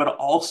once you have it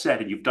all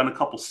set and you've done a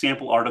couple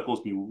sample articles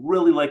and you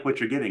really like what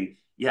you're getting,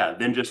 yeah,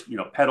 then just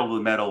pedal to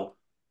the metal,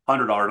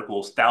 100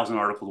 articles, 1,000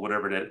 articles,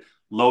 whatever it is,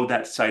 load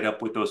that site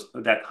up with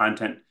that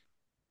content,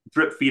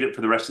 drip feed it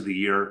for the rest of the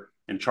year,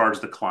 and charge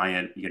the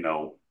client,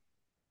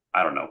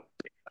 I don't know,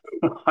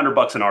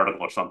 $100 an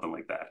article or something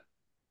like that.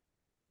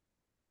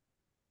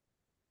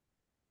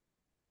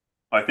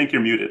 I think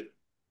you're muted.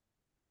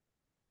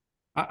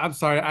 I'm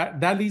sorry.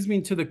 That leads me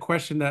into the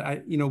question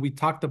that we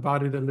talked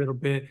about it a little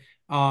bit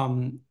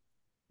when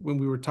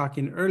we were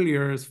talking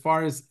earlier, as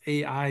far as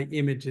AI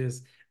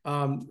images.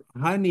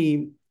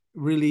 Honey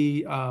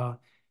really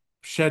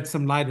shed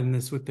some light in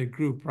this with the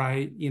group,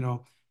 right?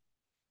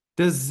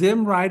 Does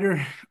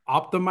ZimWriter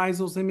optimize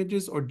those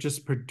images or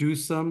just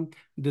produce them?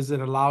 Does it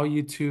allow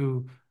you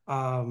to,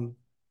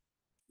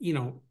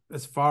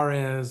 as far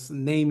as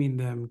naming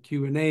them,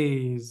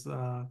 Q&As,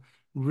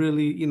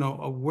 really,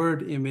 a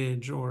word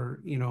image,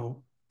 or,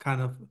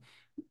 kind of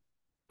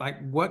like,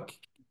 what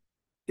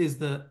is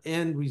the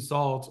end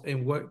result,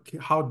 and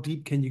how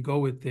deep can you go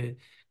with it?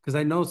 Because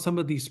I know some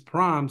of these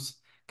prompts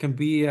can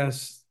be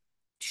as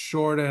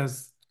short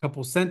as a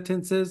couple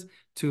sentences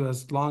to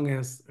as long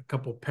as a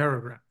couple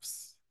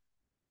paragraphs.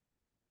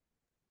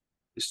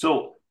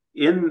 So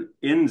in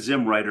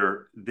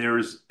ZimWriter,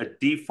 there's a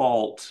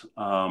default,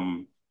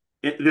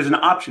 there's an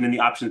option in the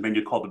options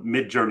menu called the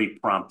Mid-Journey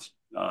prompt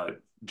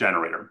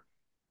generator.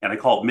 And I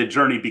call it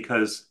Mid-Journey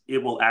because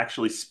it will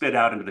actually spit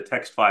out into the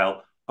text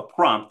file a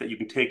prompt that you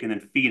can take and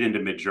then feed into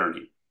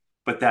Mid-Journey.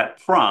 But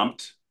that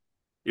prompt,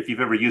 if you've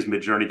ever used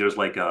Mid-Journey, there's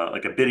like a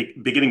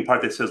beginning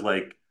part that says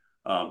like,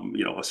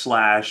 a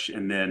slash,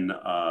 and then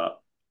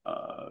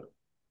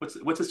what's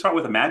it start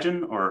with?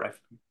 Imagine, or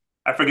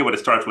I forget what it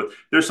starts with.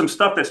 There's some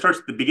stuff that starts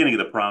at the beginning of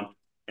the prompt,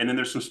 and then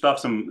there's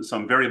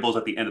some variables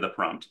at the end of the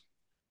prompt.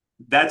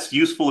 That's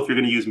useful if you're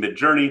going to use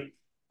Mid-Journey.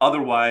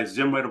 Otherwise,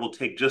 ZimWriter will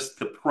take just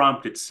the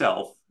prompt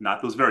itself,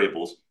 not those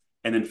variables,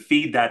 and then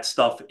feed that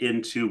stuff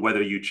into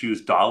whether you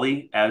choose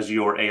Dolly as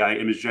your AI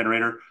image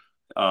generator,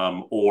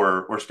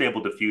 or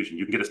Stable Diffusion.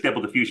 You can get a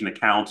Stable Diffusion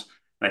account,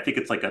 and I think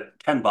it's like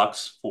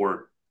 $10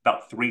 for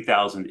about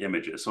 3,000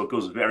 images. So it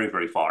goes very,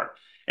 very far.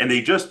 And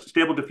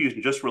Stable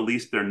Diffusion just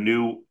released their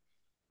new,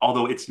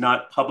 although it's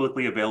not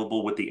publicly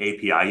available with the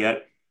API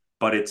yet,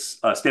 but it's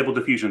Stable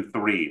Diffusion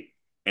 3,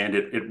 and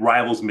it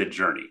rivals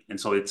Midjourney. And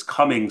so it's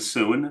coming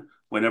soon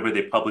whenever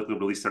they publicly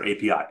release their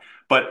API.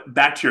 But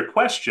back to your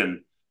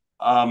question,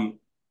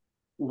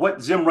 what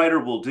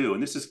ZimWriter will do,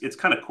 and it's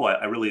kind of cool.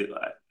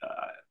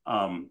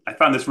 I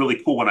found this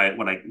really cool when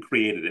I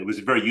created it. It was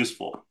very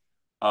useful.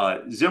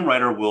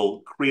 ZimWriter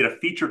will create a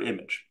featured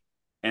image,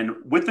 and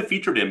with the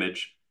featured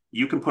image,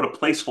 you can put a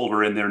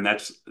placeholder in there, and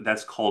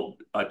that's called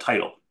a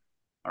title.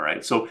 All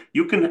right, so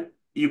you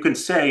can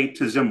say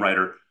to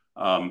ZimWriter,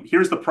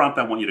 here's the prompt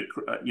I want you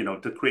to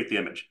to create the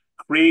image.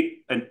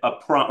 Create a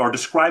prompt or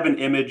describe an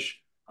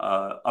image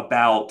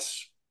about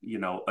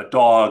a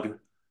dog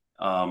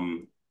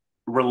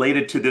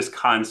related to this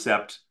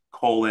concept,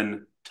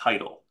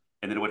 title,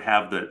 and then it would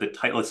have the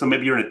title. So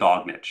maybe you're in a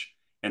dog niche,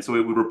 and so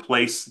it would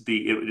replace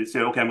it would say,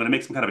 okay, I'm going to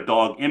make some kind of a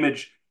dog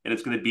image, and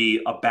it's going to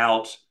be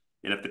about,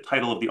 and if the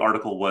title of the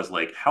article was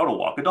like how to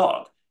walk a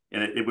dog,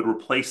 and it would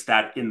replace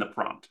that in the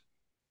prompt.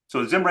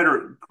 So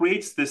ZimWriter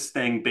creates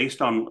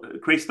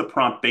the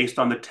prompt based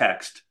on the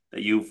text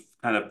that you've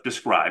kind of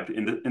described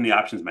in the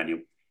options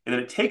menu. And then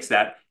it takes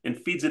that and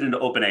feeds it into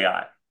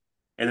OpenAI.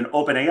 And then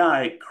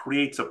OpenAI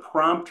creates a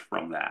prompt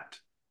from that.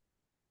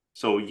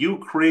 So you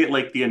create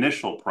like the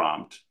initial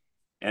prompt,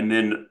 and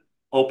then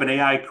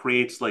OpenAI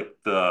creates like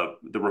the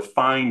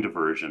refined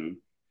version.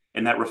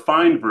 And that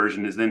refined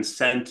version is then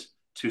sent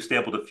to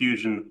Stable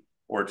Diffusion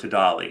or to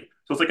Dolly.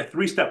 So it's like a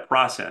 3-step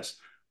process,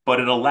 but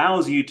it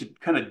allows you to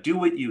kind of do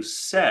what you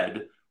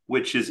said,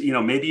 which is,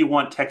 maybe you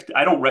want text.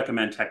 I don't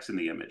recommend text in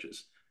the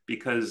images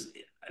because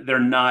they're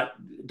not,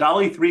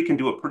 Dolly 3 can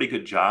do a pretty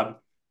good job,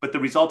 but the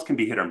results can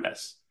be hit or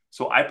miss.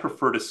 So I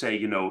prefer to say,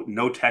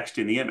 no text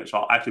in the image.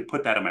 I'll actually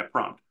put that in my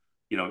prompt.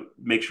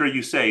 Make sure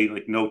you say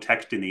like no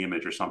text in the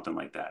image or something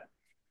like that.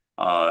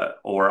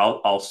 Or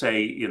I'll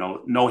say,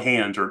 no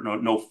hands or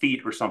no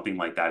feet or something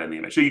like that in the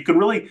image. So you can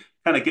really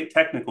kind of get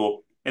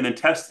technical and then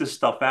test this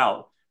stuff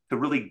out to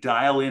really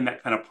dial in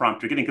that kind of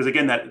prompt you're getting. Because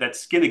again, that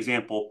skin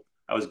example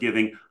I was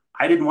giving,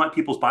 I didn't want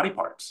people's body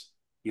parts.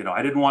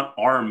 I didn't want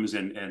arms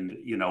and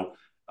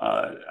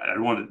I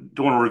don't want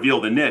to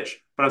reveal the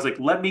niche, but I was like,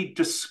 let me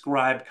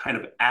describe kind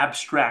of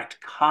abstract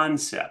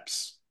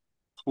concepts,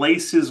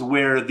 places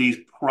where these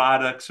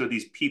products or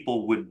these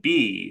people would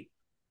be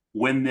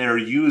when they're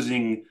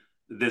using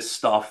this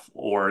stuff,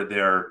 or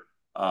they're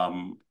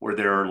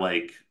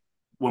like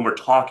when we're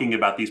talking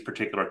about these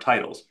particular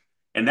titles.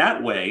 And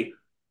that way,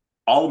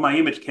 all of my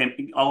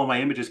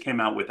images came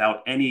out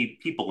without any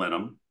people in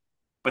them,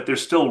 but they're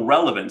still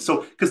relevant.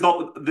 So, because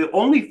the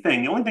only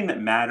thing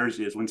that matters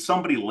is when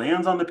somebody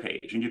lands on the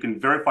page, and you can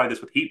verify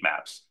this with heat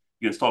maps.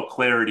 You install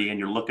Clarity, and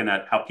you're looking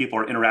at how people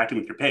are interacting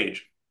with your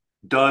page.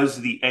 Does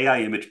the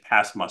AI image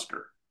pass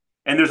muster?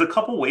 And there's a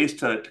couple ways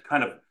to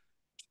kind of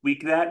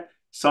tweak that.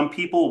 Some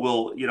people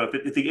will,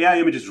 if the AI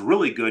image is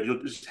really good,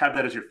 you'll just have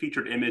that as your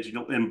featured image.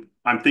 And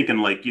I'm thinking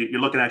like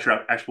you're looking at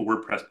your actual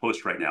WordPress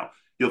post right now.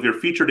 You'll have your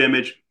featured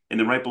image, and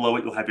then right below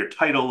it, you'll have your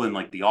title and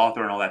like the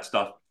author and all that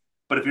stuff.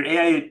 But if your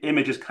AI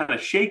image is kind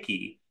of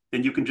shaky,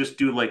 then you can just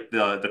do like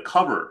the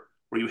cover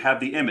where you have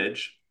the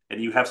image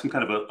and you have some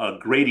kind of a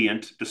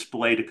gradient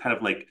display to kind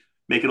of like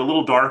make it a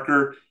little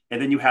darker.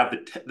 And then you have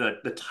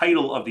the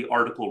title of the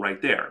article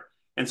right there.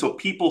 And so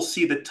people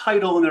see the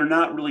title and they're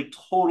not really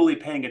totally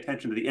paying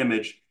attention to the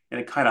image,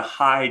 and it kind of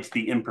hides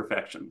the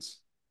imperfections.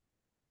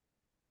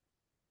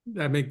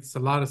 That makes a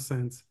lot of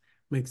sense.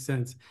 Makes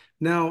sense.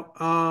 Now,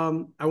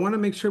 I want to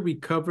make sure we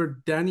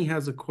cover. Danny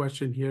has a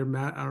question here,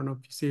 Matt. I don't know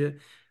if you see it.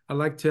 I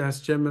like to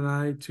ask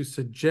Gemini to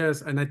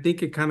suggest, and I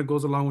think it kind of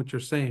goes along with what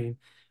you're saying.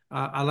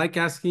 I like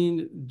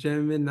asking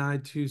Gemini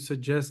to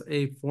suggest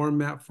a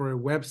format for a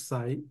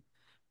website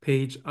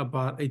page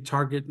about a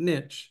target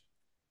niche.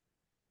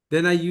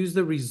 Then I use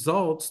the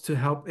results to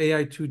help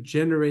AI to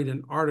generate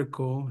an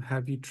article.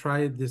 Have you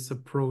tried this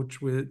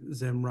approach with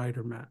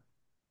ZimWriter, Matt?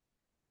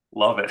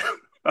 Love it.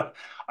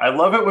 I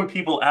love it when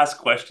people ask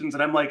questions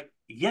and I'm like,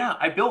 yeah,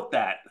 I built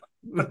that.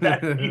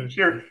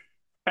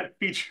 That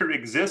feature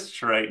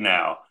exists right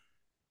now.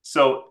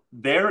 So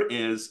there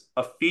is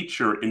a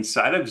feature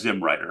inside of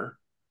ZimWriter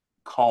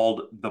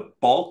called the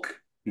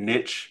bulk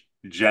niche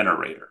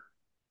generator.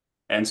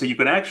 And so you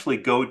can actually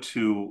go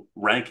to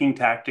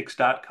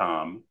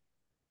rankingtactics.com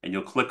and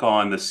you'll click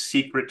on the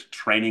secret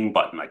training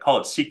button. I call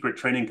it secret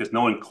training because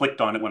no one clicked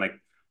on it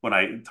when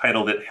I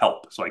titled it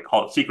help. So I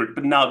call it secret,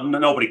 but now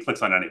nobody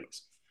clicks on it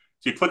anyways.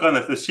 So you click on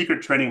the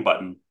secret training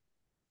button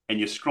and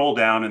you scroll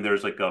down, and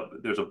there's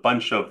a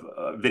bunch of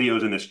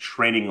videos in this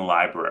training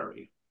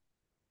library.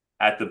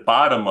 At the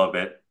bottom of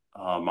it,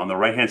 on the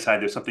right-hand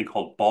side, there's something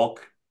called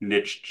bulk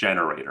niche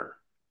generator.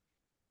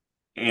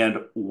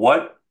 And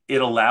what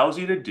it allows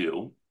you to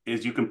do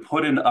is you can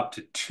put in up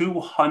to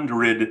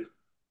 200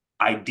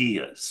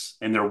 ideas,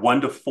 and they're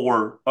 1 to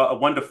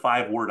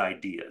 5 word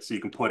ideas. So you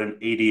can put in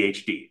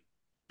ADHD,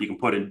 you can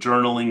put in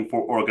journaling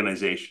for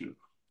organization,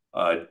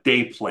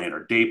 day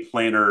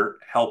planner,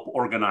 help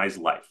organize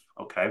life.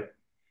 Okay.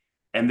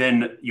 And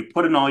then you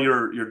put in all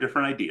your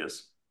different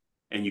ideas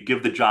and you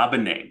give the job a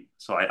name.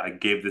 So I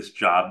gave this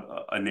job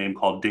a name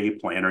called day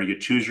planner. You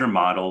choose your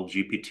model,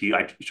 GPT.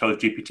 I chose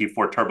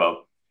GPT-4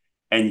 Turbo,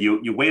 and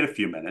you wait a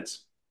few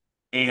minutes.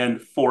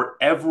 And for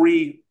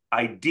every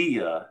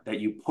idea that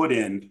you put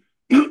in,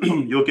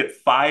 you'll get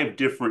 5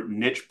 different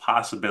niche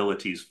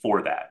possibilities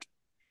for that.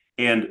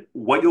 And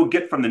what you'll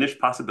get from the niche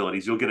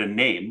possibilities, you'll get a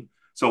name.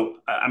 So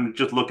I'm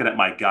just looking at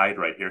my guide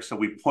right here. So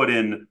we put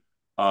in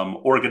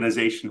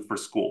organization for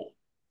school.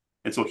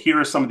 And so here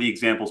are some of the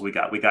examples we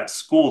got. We got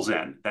School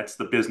Zen. That's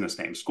the business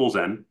name, School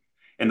Zen.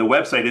 And the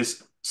website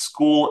is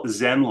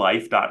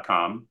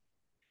schoolzenlife.com.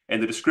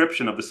 And the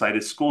description of the site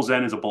is School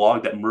Zen is a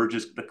blog that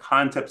merges the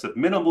concepts of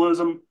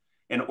minimalism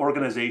and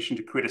organization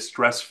to create a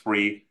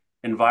stress-free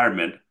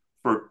environment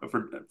for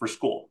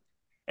school.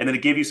 And then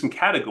it gave you some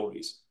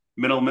categories: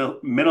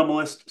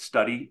 minimalist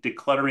study,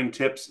 decluttering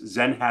tips,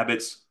 Zen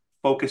habits,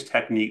 focus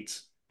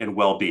techniques, and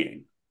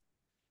well-being.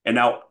 And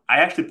now I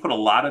actually put a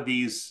lot of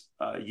these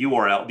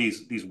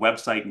these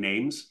website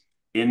names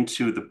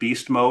into the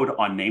beast mode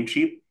on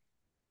Namecheap.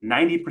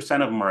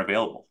 90% of them are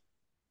available.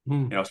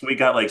 So we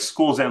got like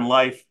School Zen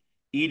Life,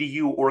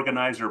 EDU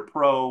Organizer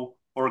Pro,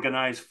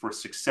 Organize for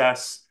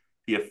Success,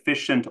 the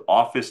Efficient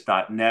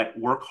Office.net,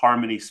 Work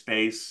Harmony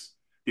Space,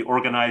 the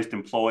Organized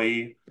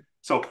Employee.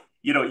 So,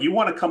 you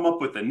want to come up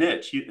with a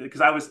niche,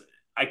 because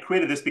I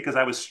created this because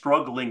I was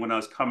struggling when I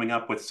was coming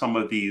up with some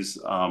of these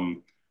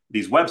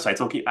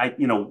websites. Okay,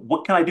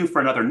 what can I do for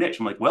another niche?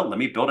 I'm like, well, let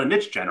me build a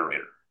niche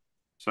generator.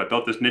 So I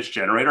built this niche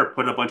generator,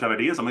 put in a bunch of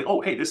ideas. I'm like,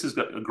 oh, hey, this is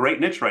a great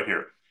niche right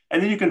here.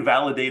 And then you can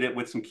validate it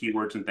with some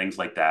keywords and things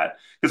like that.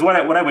 Because what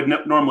I would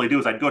normally do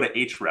is I'd go to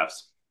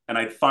Ahrefs and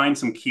I'd find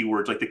some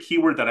keywords. Like the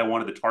keyword that I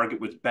wanted to target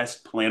was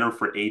best planner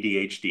for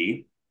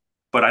ADHD,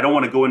 but I don't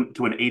want to go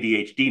into an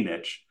ADHD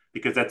niche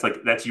because that's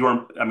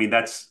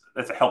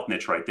a health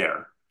niche right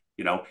there.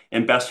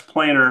 And best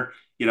planner,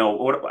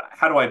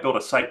 how do I build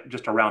a site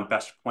just around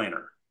best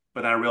planner?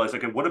 But then I realized,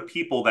 okay, what do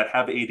people that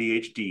have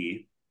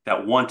ADHD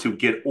that want to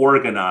get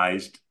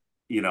organized,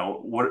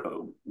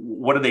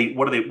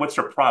 what's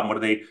their problem? What are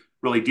they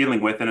really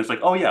dealing with? And it's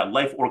like, oh yeah,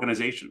 life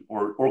organization,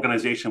 or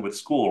organization with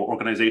school, or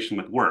organization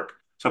with work.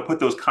 So I put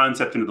those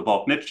concepts into the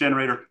bulk niche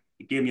generator.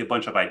 It gave me a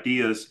bunch of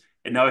ideas.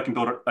 And now I can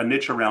build a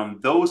niche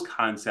around those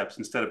concepts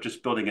instead of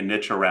just building a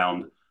niche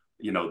around,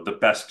 the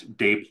best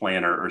day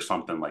planner or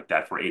something like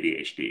that for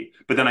ADHD.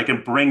 But then I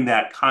can bring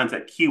that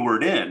concept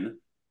keyword in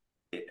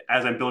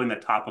as I'm building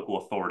that topical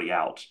authority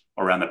out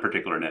around that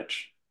particular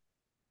niche.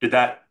 Did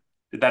that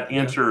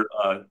answer?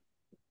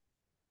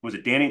 Was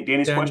it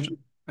Danny's question?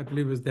 I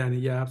believe it was Danny.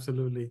 Yeah,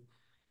 absolutely.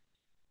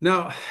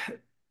 Now,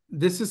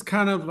 this is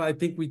kind of, I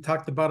think we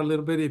talked about a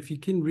little bit. If you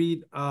can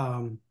read,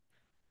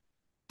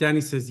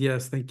 Danny says,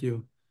 yes, thank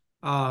you.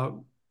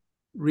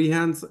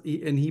 Rehan's,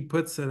 and he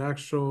puts an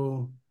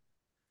actual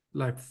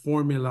like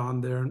formula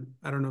on there.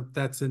 I don't know if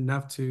that's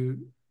enough if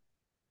you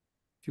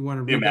want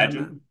to read that,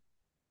 Matt.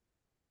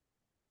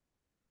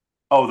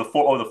 Oh, the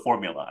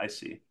formula. I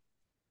see.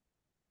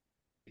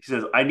 He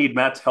says, I need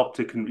Matt's help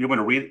you want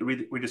to read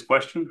his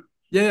question?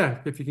 Yeah,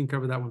 if you can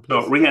cover that one,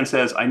 please. So Rehan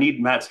says, I need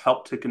Matt's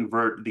help to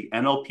convert the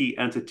NLP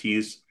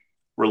entities,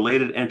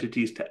 related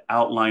entities, to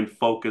outline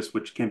focus,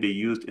 which can be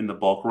used in the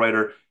bulk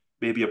writer,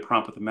 maybe a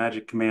prompt with a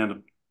magic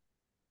command.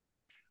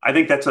 I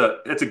think that's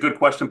a good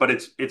question, but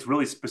it's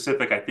really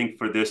specific, I think,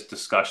 for this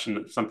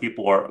discussion. Some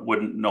people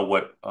wouldn't know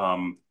what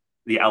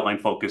the outline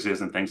focus is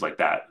and things like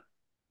that.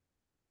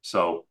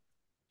 So,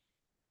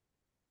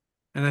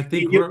 and I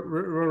think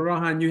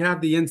Rohan, you have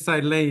the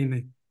inside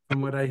lane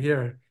from what I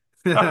hear.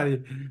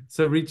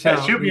 So reach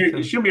out. Shoot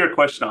me your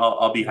question.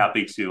 I'll be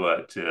happy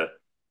to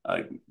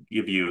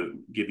give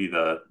you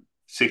the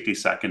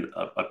 60-second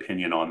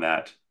opinion on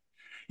that.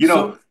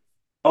 Go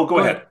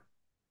ahead.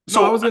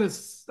 So I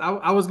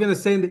was gonna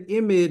say, in the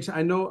image,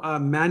 I know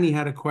Manny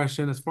had a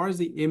question as far as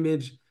the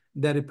image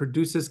that it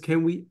produces.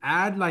 Can we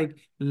add, like,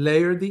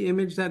 layer the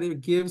image that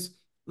it gives,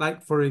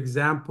 like, for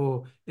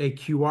example, a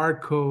QR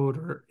code,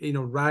 or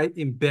right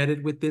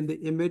embedded within the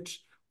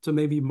image, to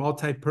maybe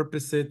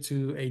multi-purpose it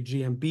to a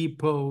GMB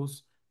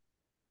post?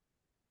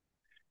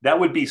 That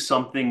would be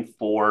something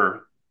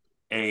for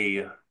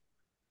a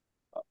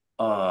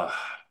on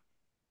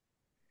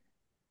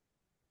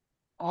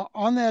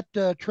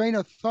that train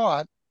of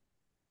thought.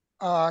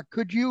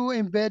 Could you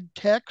embed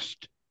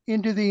text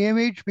into the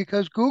image?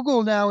 Because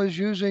Google now is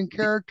using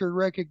character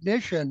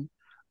recognition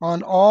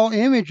on all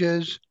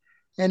images.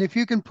 And if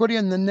you can put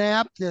in the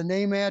NAP, the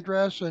name,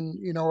 address, and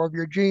of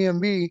your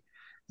GMB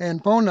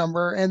and phone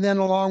number, and then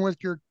along with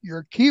your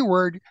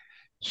keyword,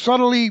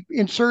 subtly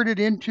inserted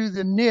into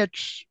the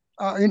niche,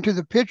 into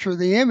the picture,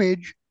 the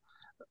image,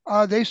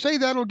 they say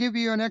that'll give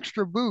you an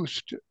extra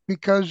boost,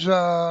 because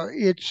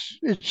it's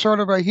sort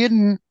of a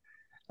hidden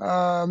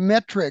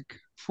metric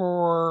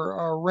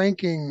for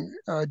ranking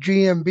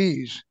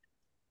GMBs.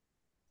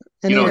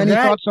 Any know, any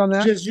thoughts on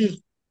that? just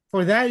use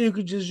for that you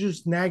could just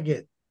use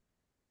Snagit.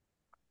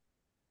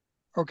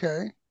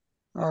 Okay.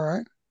 All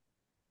right.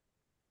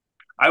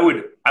 I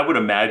would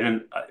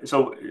imagine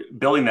so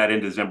building that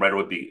into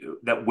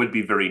ZimWriter would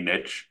be very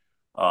niche.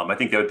 I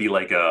think that would be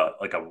like a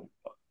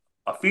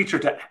feature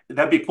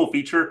that'd be a cool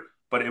feature,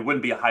 but it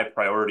wouldn't be a high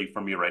priority for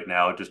me right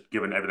now, just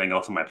given everything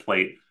else on my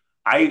plate.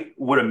 I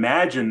would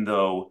imagine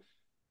though,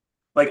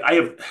 like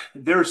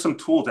there are some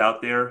tools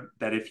out there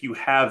that if you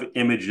have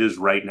images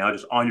right now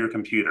just on your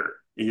computer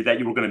that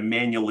you were going to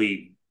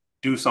manually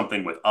do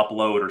something with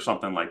upload or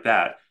something like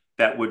that,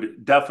 that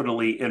would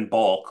definitely in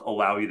bulk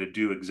allow you to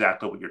do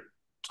exactly what you're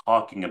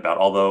talking about.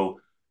 Although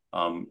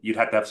you'd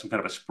have to have some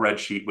kind of a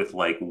spreadsheet with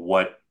like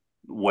what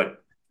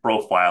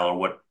profile or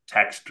what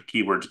text or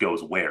keywords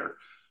goes where.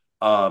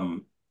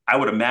 I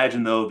would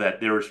imagine though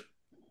that there's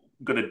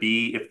going to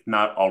be, if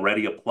not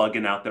already, a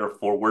plugin out there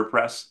for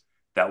WordPress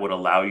that would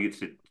allow you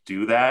to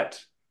do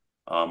that.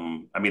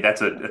 I mean,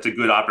 that's a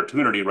good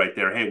opportunity right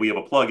there. Hey, we have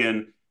a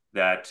plugin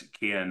that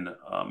can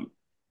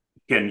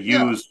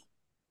Yeah. use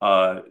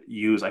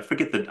I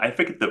forget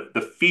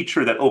the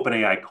feature that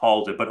OpenAI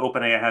calls it, but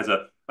OpenAI has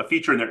a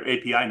feature in their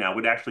API now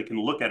which actually can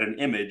look at an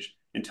image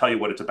and tell you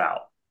what it's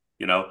about.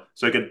 You know,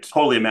 so I could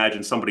totally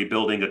imagine somebody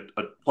building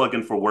a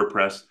plugin for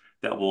WordPress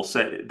that will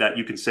say that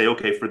you can say,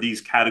 okay, for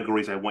these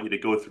categories, I want you to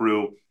go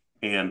through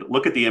and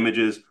look at the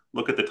images,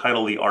 look at the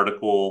title of the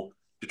article,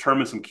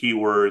 determine some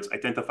keywords,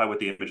 identify what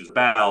the image is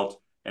about,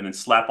 and then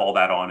slap all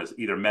that on as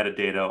either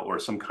metadata or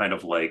some kind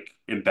of like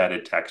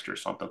embedded text or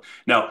something.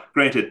 Now,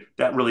 granted,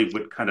 that really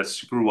would kind of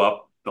screw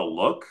up the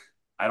look.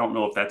 I don't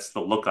know if that's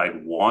the look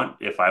I'd want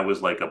if I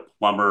was like a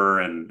plumber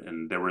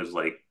and there was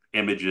like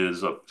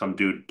images of some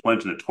dude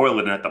plunging a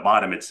toilet and at the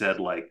bottom it said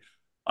like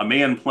a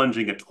man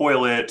plunging a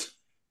toilet,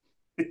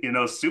 you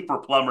know, super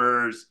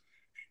plumbers.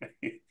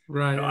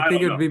 Right. I I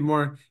think don't it'd know. be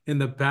more in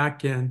the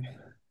back end.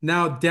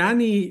 Now,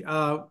 Danny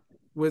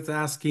was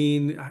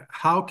asking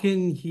how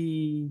can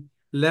he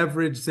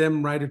leverage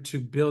ZimWriter to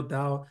build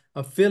out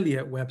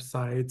affiliate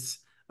websites?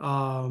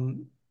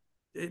 Um,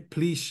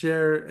 Please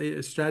share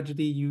a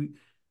strategy you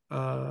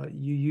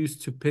use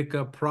to pick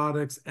up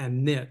products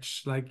and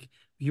niche. Like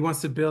he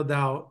wants to build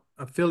out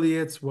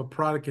affiliates, what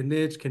product and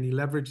niche can he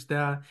leverage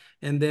that?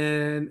 And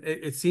then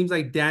it seems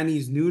like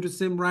Danny's new to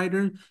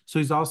SimWriter, so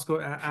he's also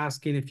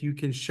asking if you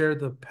can share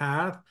the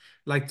path,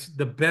 like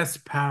the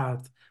best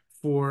path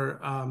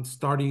for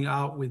starting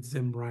out with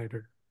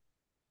ZimWriter.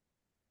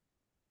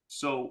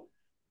 So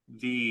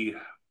the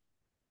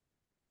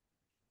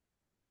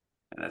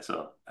and that's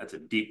a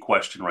deep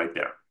question right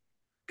there.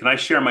 Can I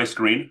share my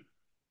screen?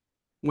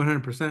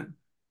 100%.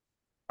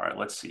 All right,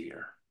 let's see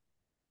here.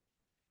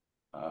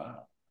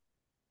 Hold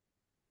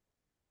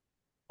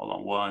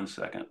on one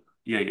second.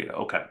 Yeah,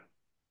 okay.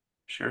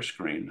 Share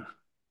screen.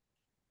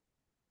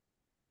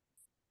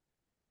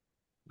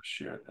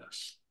 Share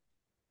this.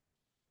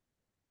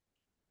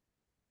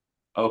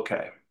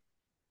 Okay.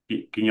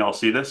 Can you all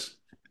see this?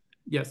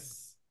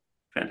 Yes.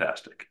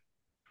 Fantastic.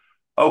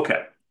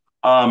 Okay.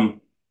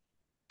 Um,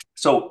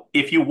 so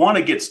if you want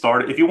to get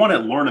started, if you want to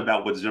learn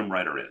about what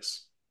ZimWriter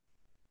is,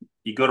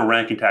 you go to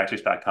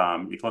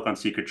rankingtactics.com, you click on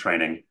secret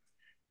training,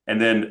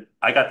 and then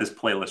I got this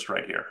playlist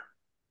right here.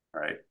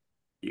 All right.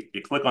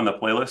 You click on the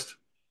playlist,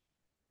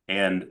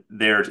 and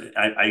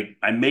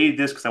I made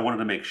this because I wanted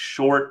to make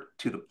short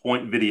to the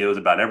point videos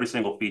about every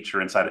single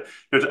feature inside it.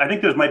 I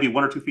think there's might be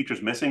one or two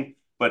features missing,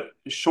 but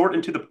short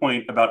and to the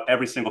point about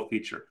every single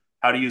feature.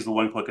 How to use the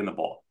one click in the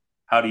ball,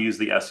 how to use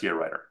the SEO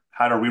writer,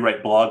 how to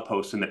rewrite blog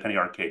posts in the Penny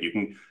Arcade. You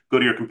can go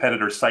to your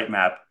competitor's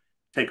sitemap,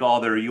 take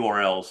all their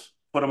URLs,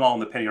 put them all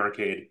in the Penny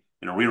Arcade,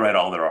 and rewrite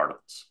all their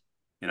articles.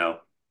 You know,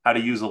 how to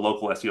use a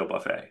local SEO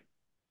buffet,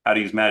 how to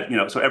use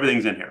so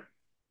everything's in here.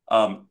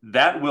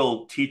 That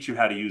will teach you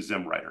how to use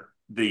ZimWriter.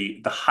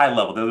 The high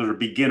level, those are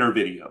beginner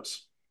videos.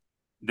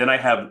 Then I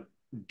have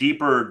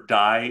deeper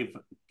dive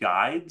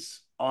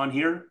guides on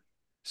here.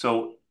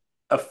 So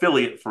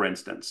affiliate, for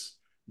instance,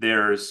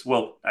 I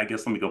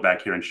guess let me go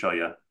back here and show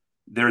you.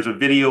 There's a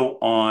video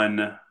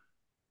on,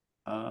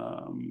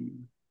 I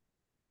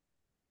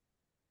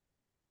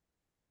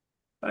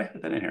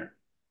had that in here.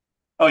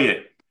 Oh yeah,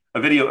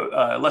 a video,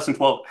 lesson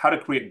 12, how to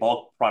create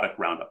bulk product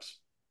roundups.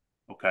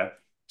 Okay.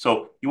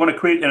 So you want to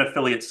create an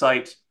affiliate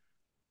site.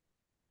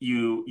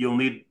 You'll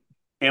need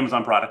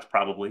Amazon products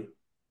probably.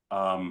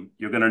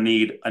 You're going to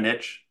need a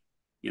niche.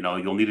 You know,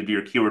 you'll need to do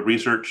your keyword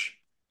research.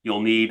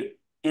 You'll need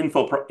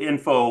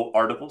info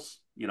articles.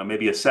 You know,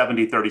 maybe a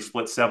 70-30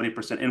 split,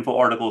 70% info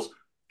articles,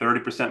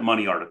 30%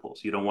 money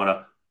articles. You don't want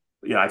to.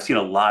 You know, I've seen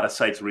a lot of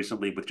sites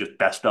recently with just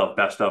best of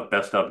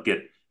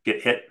get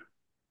hit.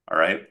 All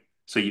right.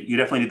 So you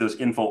definitely need those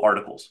info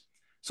articles.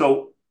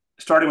 So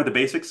starting with the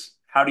basics,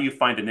 how do you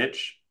find a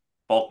niche?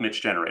 Bulk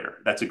niche generator.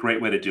 That's a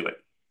great way to do it.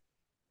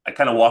 I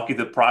kind of walk you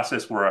through the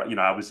process where, you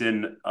know, I was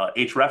in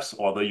Ahrefs,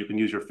 although you can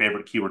use your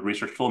favorite keyword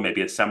research tool,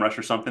 maybe it's SEMrush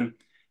or something,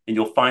 and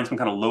you'll find some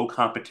kind of low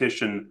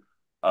competition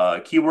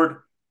keyword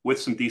with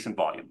some decent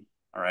volume.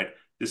 All right.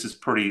 This is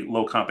pretty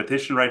low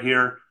competition right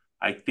here.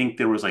 I think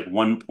there was like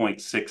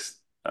 1.6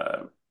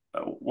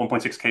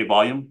 1.6K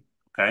volume.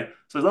 Okay,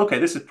 so okay,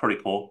 this is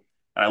pretty cool.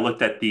 And I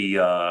looked at the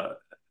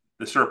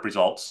SERP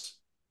results.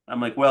 I'm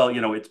like, well,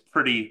 it's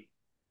pretty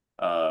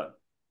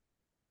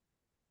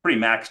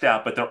maxed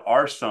out, but there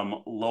are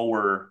some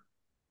lower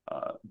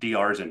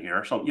DRs in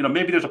here. So,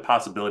 maybe there's a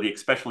possibility,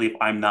 especially if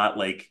I'm not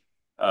like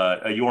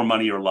a Your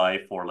Money or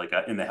Life or like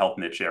in the health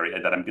niche area,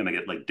 that I'm going to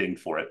get like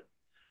dinged for it.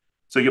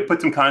 So you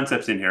put some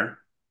concepts in here,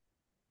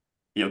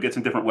 get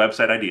some different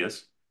website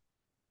ideas.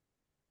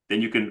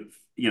 Then you can,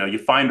 you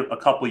find a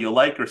couple you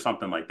like or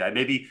something like that.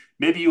 Maybe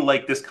you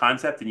like this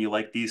concept and you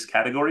like these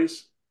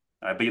categories,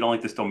 but you don't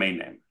like this domain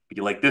name, but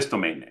you like this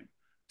domain name.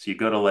 So you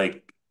go to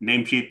like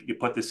Namecheap, you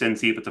put this in,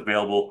 see if it's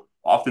available.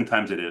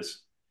 Oftentimes it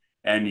is.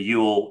 And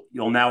you'll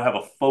now have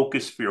a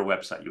focus for your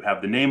website. You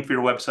have the name for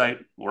your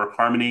website, Work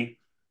Harmony.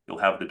 You'll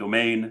have the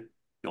domain.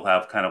 You'll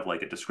have kind of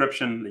like a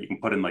description that you can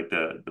put in like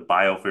the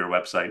bio for your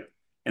website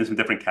and some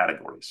different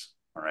categories.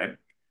 All right.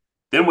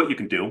 Then what you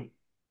can do,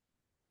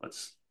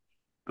 let's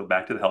go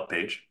back to the help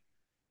page,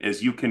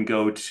 is you can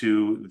go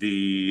to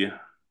the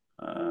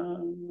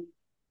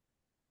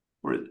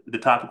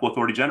topical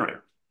authority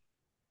generator.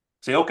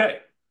 Say, okay,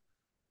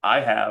 I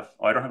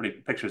don't have any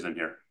pictures in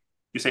here.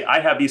 You say, I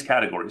have these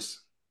categories: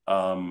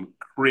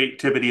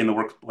 creativity in the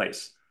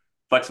workplace,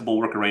 flexible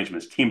work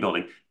arrangements, team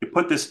building. You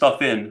put this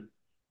stuff in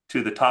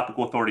to the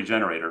topical authority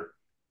generator,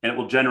 and it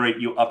will generate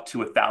you up to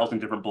 1,000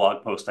 different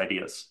blog post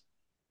ideas.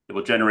 It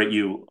will generate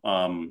you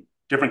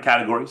different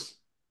categories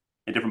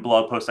and different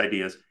blog post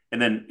ideas.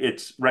 And then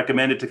it's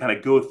recommended to kind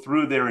of go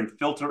through there and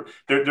filter.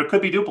 There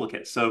could be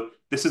duplicates. So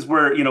this is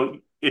where,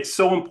 it's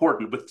so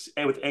important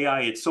with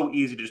AI. It's so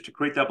easy just to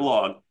create that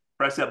blog,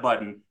 press that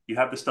button. You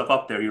have the stuff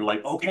up there. You're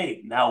like,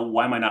 okay, now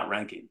why am I not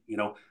ranking?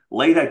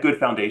 Lay that good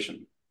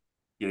foundation.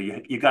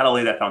 You got to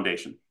lay that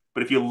foundation.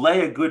 But if you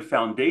lay a good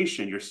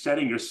foundation, you're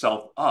setting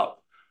yourself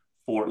up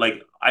for,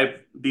 like,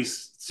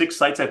 these 6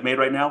 sites I've made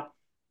right now,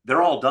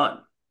 they're all done.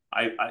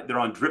 They're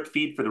on drip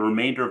feed for the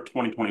remainder of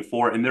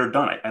 2024, and they're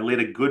done. I laid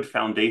a good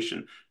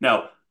foundation.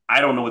 Now,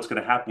 I don't know what's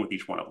going to happen with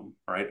each one of them,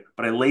 all right?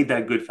 But I laid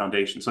that good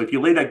foundation. So if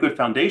you lay that good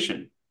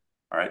foundation,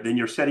 all right, then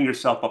you're setting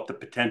yourself up to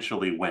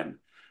potentially win.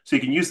 So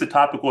you can use the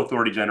topical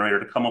authority generator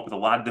to come up with a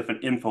lot of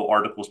different info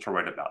articles to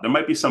write about. There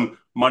might be some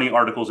money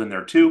articles in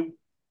there too,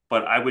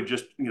 but I would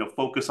just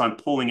focus on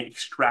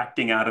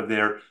extracting out of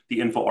there the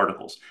info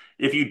articles.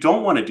 If you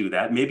don't want to do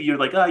that, maybe you're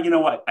like, you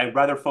know what? I'd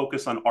rather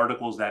focus on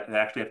articles that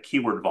actually have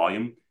keyword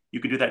volume. You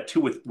could do that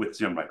too with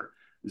ZimWriter.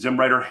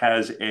 ZimWriter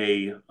has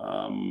a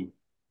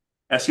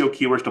SEO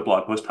keywords to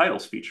blog post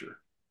titles feature.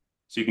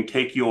 So you can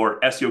take your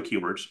SEO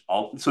keywords.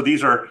 So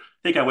these are, I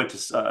think I went to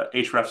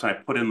Ahrefs and I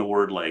put in the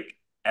word like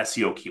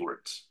SEO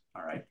keywords.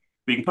 All right.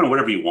 But you can put in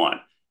whatever you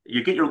want.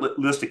 You get your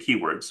list of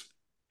keywords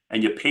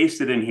and you paste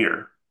it in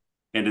here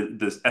into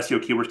this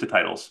SEO keywords to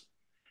titles.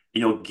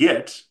 And you'll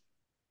get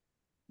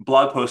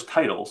blog post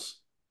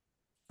titles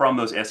from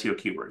those SEO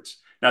keywords.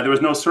 Now, there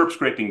was no SERP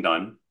scraping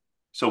done,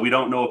 so we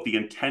don't know if the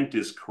intent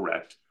is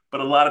correct,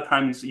 but a lot of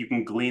times you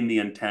can glean the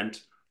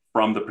intent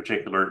from the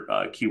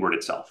particular keyword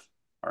itself.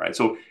 All right,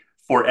 so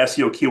for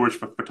SEO keywords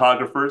for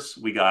photographers,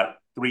 we got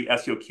 3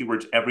 SEO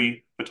keywords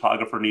every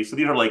photographer needs. So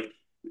these are like,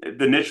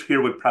 the niche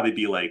here would probably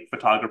be like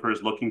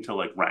photographers looking to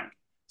like rank.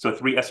 So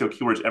 3 SEO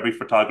keywords every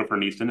photographer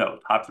needs to know.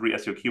 Top 3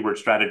 SEO keyword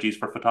strategies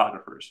for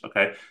photographers,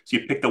 okay? So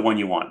you pick the one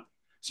you want.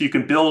 So you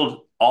can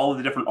build all of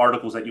the different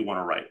articles that you want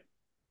to write.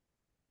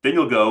 Then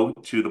you'll go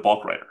to the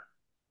bulk writer.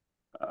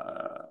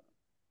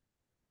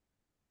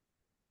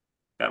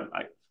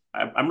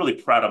 I'm really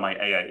proud of my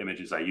AI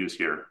images I use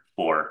here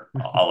for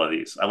all of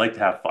these. I like to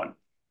have fun.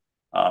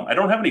 I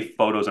don't have any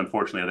photos,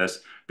 unfortunately, of this,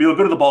 but you'll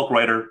go to the bulk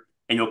writer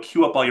and you'll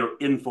queue up all your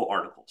info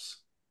articles.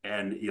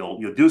 And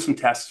you'll do some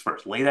tests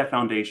first, lay that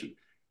foundation,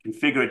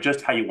 configure it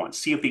just how you want.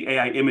 See if the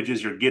AI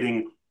images you're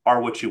getting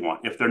are what you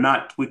want. If they're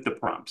not, tweak the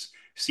prompts.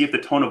 See if the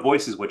tone of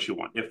voice is what you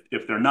want.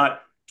 If they're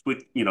not,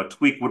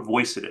 tweak what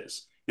voice it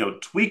is.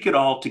 Tweak it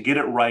all to get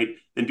it right,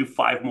 then do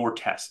 5 more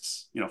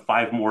tests,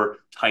 5 more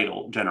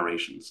title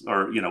generations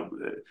or,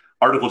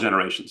 article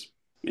generations.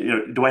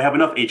 Do I have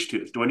enough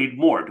H2s? Do I need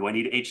more? Do I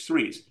need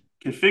H3s?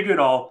 Configure it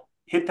all,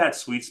 hit that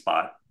sweet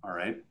spot, all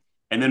right?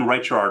 And then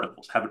write your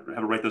articles, have it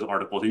write those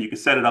articles, and you can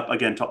set it up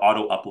again to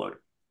auto upload.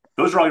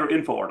 Those are all your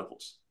info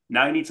articles.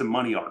 Now you need some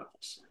money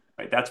articles,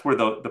 right? That's where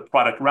the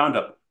product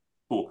roundup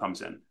tool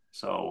comes in.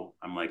 So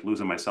I'm like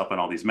losing myself on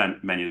all these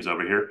menus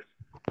over here.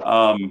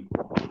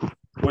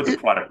 Where'd the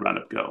product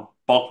roundup go?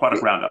 Bulk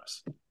product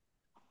roundups. So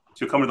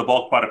you'll come to the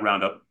bulk product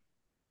roundup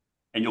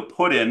and you'll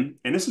put in,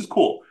 and this is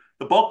cool.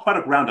 The bulk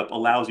product roundup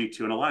allows you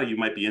to, and a lot of you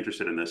might be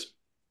interested in this.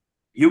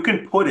 You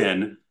can put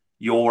in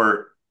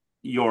your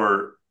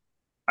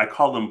I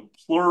call them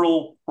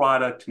plural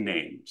product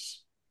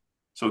names.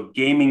 So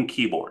gaming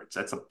keyboards,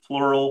 that's a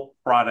plural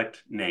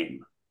product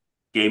name.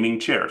 Gaming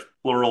chairs,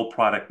 plural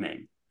product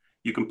name.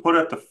 You can put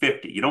up to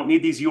 50. You don't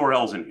need these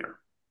URLs in here.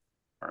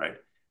 All right.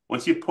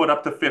 Once you put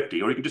up to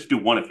 50, or you can just do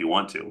 1 if you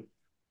want to,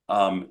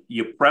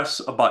 you press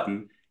a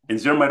button and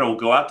Zimmerman will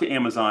go out to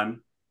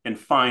Amazon and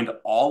find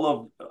all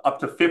of up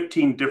to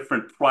 15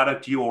 different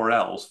product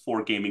URLs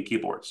for gaming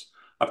keyboards.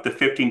 up to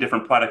 15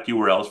 different product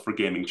URLs for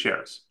gaming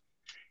chairs.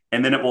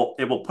 And then it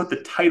will put the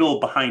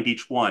title behind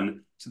each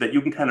one so that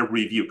you can kind of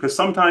review. Because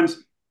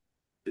sometimes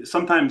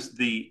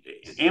the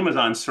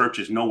Amazon search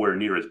is nowhere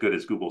near as good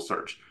as Google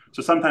search.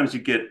 So sometimes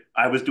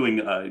I was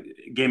doing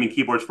gaming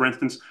keyboards, for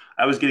instance.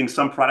 I was getting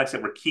some products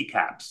that were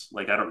keycaps.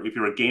 Like, I don't, if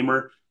you're a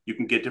gamer, you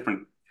can get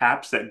different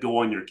caps that go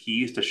on your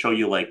keys to show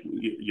you like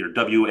your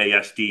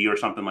WASD or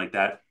something like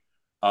that.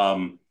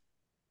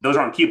 Those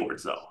aren't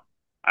keyboards though.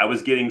 I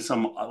was getting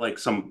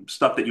some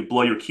stuff that you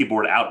blow your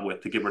keyboard out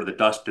with to get rid of the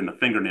dust and the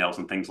fingernails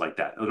and things like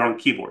that. Those aren't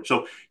keyboards.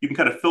 So you can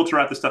kind of filter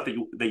out the stuff that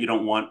you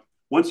don't want.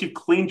 Once you've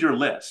cleaned your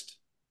list,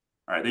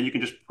 all right, then you can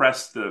just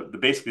press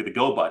basically the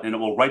go button and it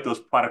will write those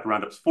product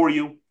roundups for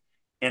you.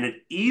 And it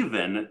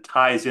even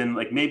ties in,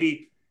 like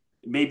maybe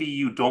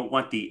you don't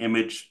want the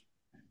image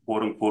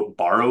quote unquote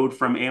borrowed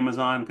from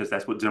Amazon, because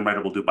that's what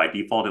ZimWriter will do by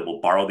default. It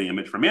will borrow the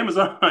image from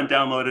Amazon,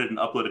 download it and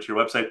upload it to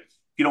your website.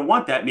 If you don't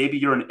want that, maybe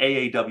you're an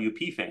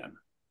AAWP fan,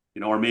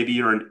 or maybe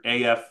you're an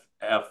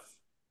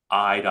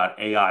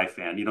AFFI.ai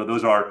fan.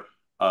 Those are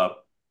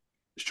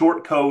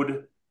short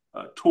code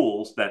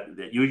tools that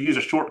you use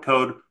a short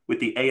code with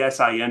the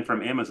ASIN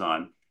from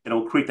Amazon, and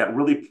it'll create that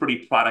really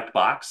pretty product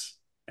box.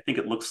 I think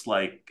it looks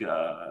like,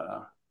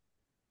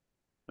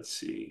 let's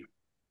see,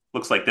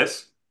 looks like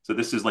this. So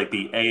this is like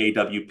the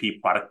AAWP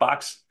product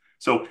box.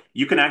 So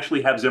you can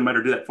actually have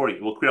ZimWriter do that for you.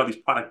 It will create all these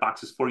product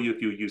boxes for you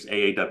if you use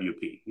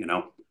AAWP,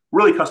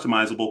 really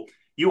customizable.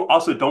 You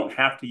also don't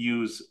have to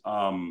use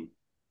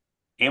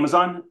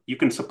Amazon. You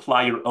can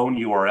supply your own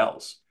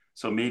URLs.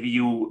 So maybe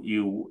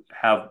you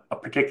have a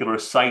particular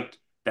site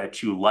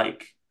that you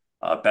like,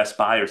 Best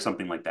Buy or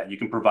something like that. You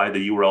can provide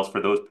the URLs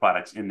for those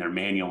products in there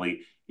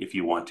manually if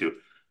you want to.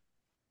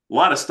 A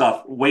lot of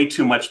stuff, way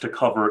too much to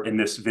cover in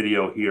this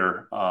video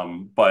here,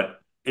 but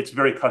it's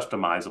very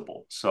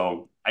customizable.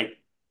 So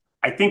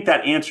I think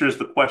that answers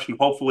the question,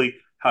 hopefully,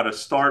 how to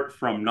start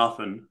from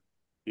nothing.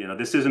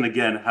 This isn't,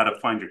 again, how to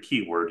find your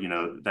keyword.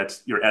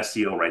 That's your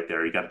SEO right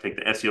there. You got to take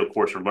the SEO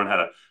course or learn how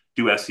to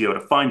do SEO to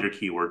find your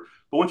keyword.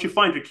 But once you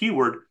find your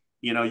keyword,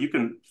 you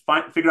can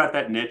figure out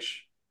that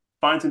niche,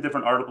 find some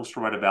different articles to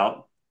write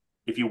about.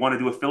 If you want to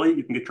do affiliate,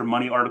 you can get your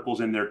money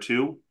articles in there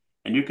too,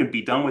 and you can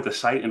be done with the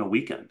site in a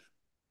weekend.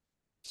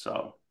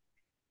 So,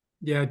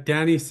 yeah,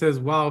 Danny says,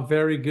 wow,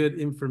 very good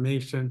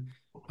information.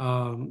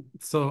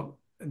 So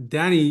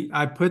Danny,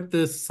 I put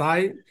this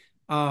site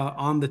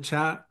on the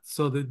chat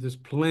so that there's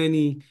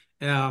plenty.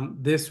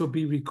 This will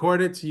be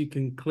recorded so you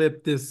can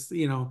clip this,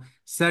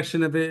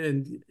 section of it.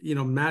 And,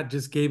 Matt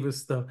just gave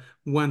us the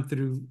 1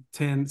 through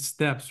 10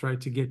 steps, right,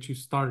 to get you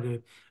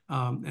started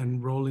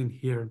and rolling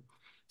here.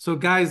 So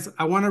guys,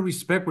 I want to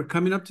respect, we're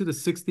coming up to the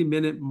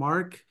 60-minute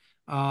mark.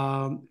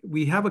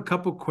 We have a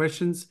couple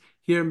questions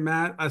here,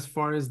 Matt, as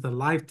far as the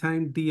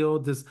lifetime deal.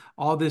 Does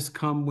all this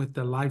come with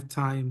the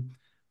lifetime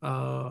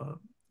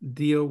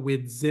deal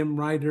with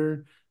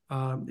ZimWriter?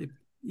 If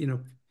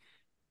you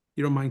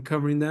don't mind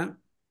covering that,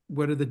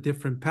 what are the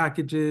different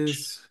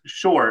packages?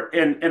 Sure.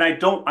 And I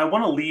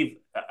want to leave,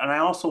 and I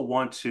also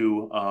want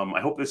to,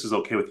 I hope this is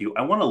okay with you.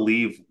 I want to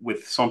leave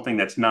with something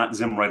that's not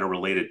ZimWriter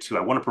related too.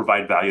 I want to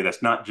provide value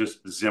that's not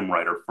just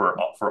ZimWriter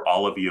for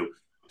all of you.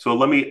 So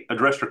let me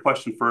address your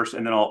question first,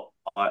 and then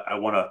I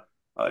want to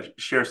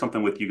share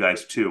something with you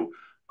guys too.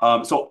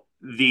 So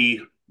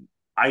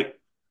I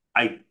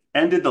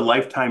ended the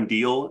lifetime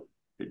deal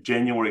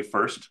January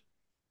 1st,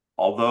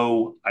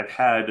 although I've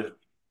had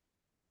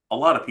a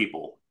lot of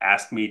people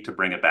ask me to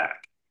bring it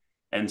back.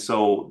 And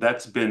so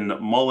that's been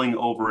mulling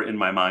over in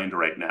my mind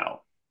right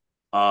now.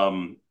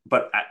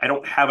 But I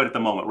don't have it at the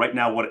moment. Right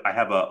now, I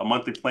have a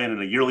monthly plan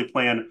and a yearly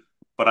plan,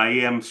 but I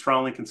am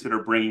strongly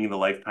consider bringing the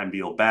lifetime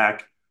deal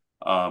back.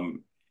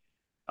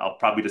 I'll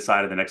probably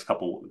decide in the next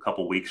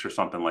couple weeks or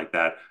something like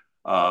that.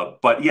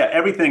 But yeah,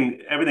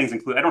 everything's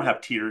included. I don't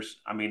have tiers.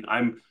 I mean,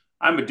 I'm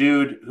a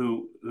dude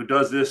who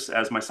does this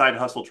as my side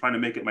hustle, trying to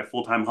make it my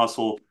full-time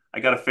hustle. I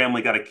got a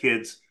family, got a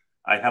kids.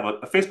 I have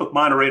a Facebook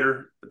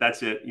moderator, but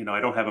that's it. I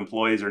don't have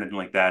employees or anything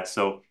like that.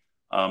 So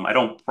I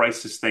don't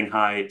price this thing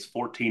high. It's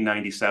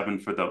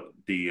 $14.97 for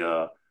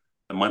the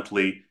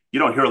monthly. You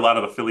don't hear a lot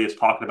of affiliates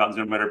talking about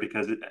ZimWriter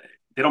because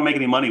they don't make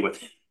any money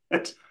with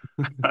it.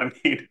 I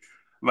mean,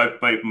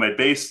 my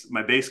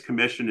base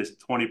commission is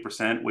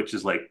 20%, which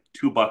is like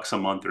 $2 a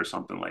month or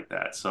something like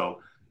that.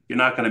 So you're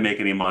not going to make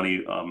any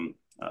money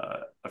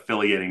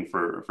affiliating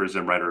for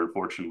ZimWriter,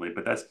 unfortunately.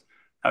 But that's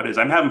how it is.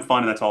 I'm having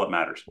fun, and that's all that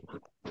matters.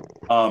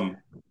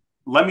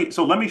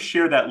 Let me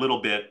share that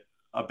little bit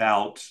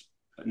about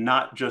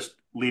not just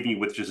leaving you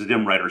with just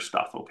ZimWriter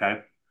stuff. Okay.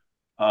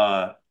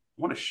 I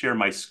want to share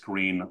my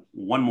screen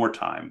one more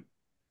time,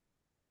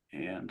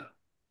 and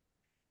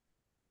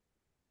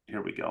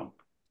here we go.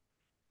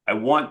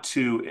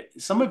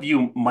 Some of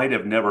you might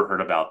have never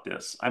heard about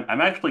this.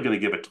 I'm actually going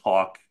to give a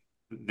talk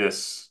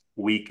this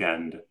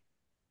weekend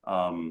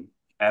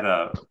at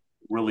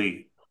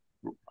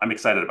I'm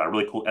excited about a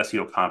really cool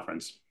SEO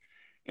conference.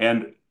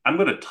 And I'm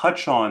going to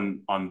touch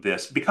on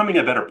this, becoming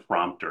a better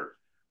prompter.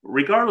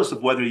 Regardless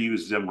of whether you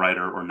use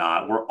ZimWriter or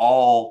not, we're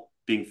all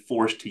being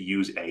forced to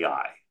use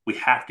AI. we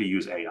have to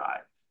use AI.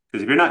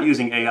 Because if you're not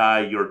using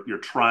AI, you're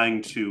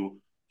trying to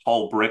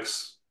haul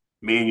bricks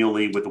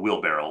manually with a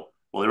wheelbarrow,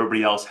 while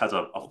everybody else has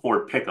a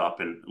Ford pickup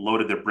and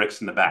loaded their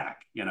bricks in the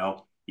back. You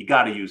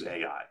got to use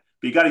AI,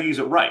 but you got to use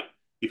it right.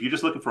 If you're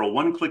just looking for a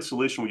one-click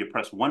solution where you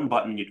press one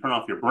button and you turn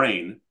off your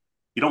brain,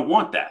 you don't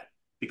want that,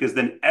 because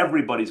then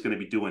everybody's going to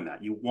be doing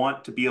that. You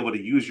want to be able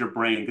to use your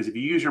brain, because if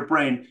you use your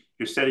brain,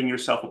 you're setting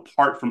yourself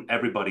apart from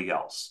everybody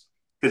else.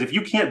 Because if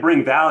you can't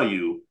bring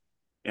value,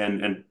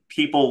 and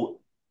people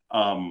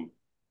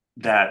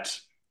that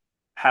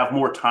have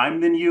more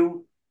time than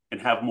you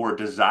and have more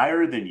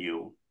desire than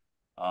you,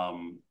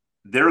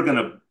 they're going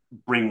to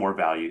bring more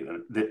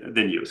value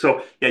than you.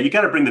 So yeah, you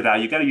got to bring the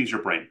value. You got to use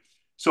your brain.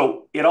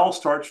 So it all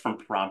starts from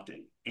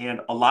prompting.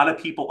 And a lot of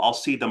people, I'll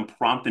see them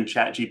prompt in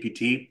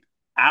ChatGPT.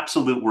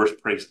 Absolute worst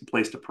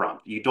place to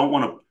prompt. You don't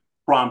want to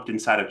prompt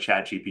inside of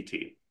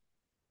ChatGPT.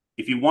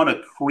 If you want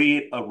to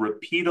create a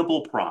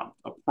repeatable prompt,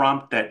 a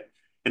prompt that,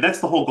 and that's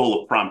the whole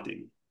goal of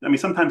prompting. I mean,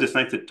 sometimes it's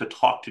nice to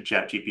talk to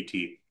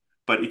ChatGPT,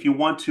 but if you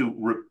want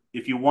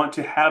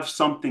to have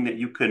something that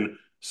you can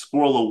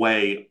squirrel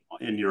away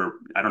in your,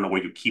 I don't know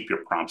where you keep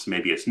your prompts.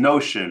 Maybe it's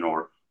Notion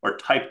or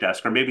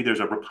Typedesk, or maybe there's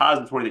a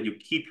repository that you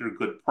keep your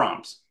good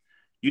prompts.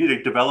 You need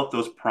to develop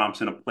those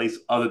prompts in a place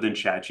other than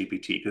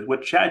ChatGPT, because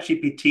what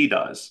ChatGPT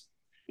does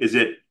is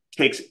it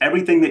takes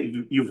everything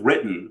that you've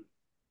written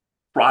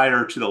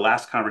prior to the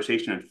last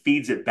conversation and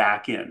feeds it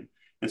back in.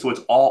 And so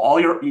it's all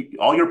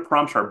your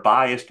prompts are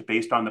biased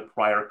based on the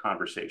prior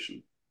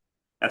conversation.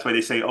 That's why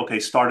they say, okay,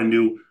 start a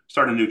new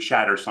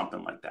chat or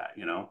something like that.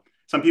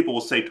 Some people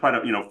will say, try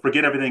to,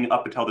 forget everything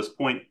up until this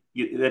point.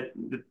 That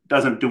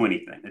doesn't do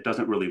anything. It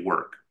doesn't really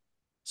work.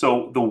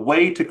 So the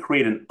way to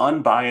create an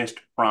unbiased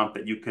prompt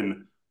that you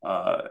can,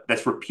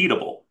 that's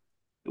repeatable,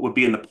 it would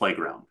be in the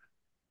playground.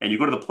 And you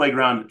go to the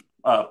playground,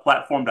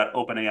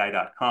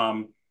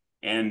 platform.openai.com,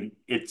 and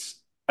it's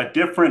a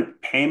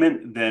different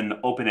payment than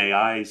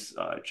OpenAI's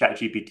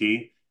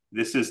ChatGPT.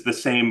 This is the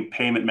same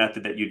payment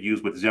method that you'd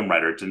use with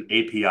ZimWriter. It's an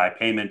API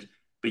payment,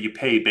 but you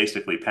pay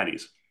basically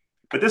pennies.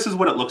 But this is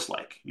what it looks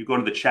like. You go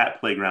to the chat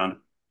playground,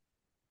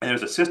 and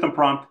there's a system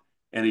prompt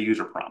and a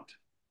user prompt.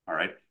 All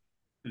right.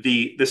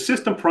 The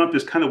system prompt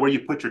is kind of where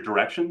you put your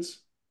directions,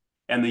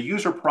 and the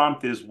user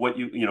prompt is what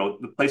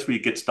the place where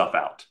you get stuff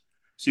out.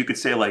 So you could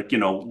say, like,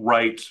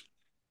 write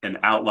an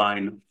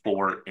outline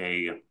for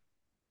a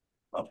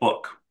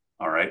book.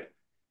 All right.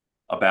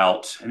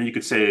 And then you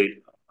could say,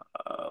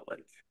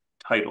 like,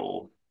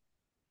 title,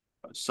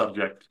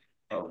 subject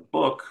of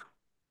book.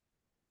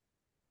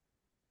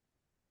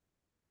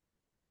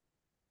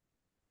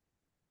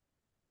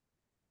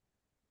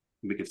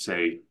 We could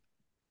say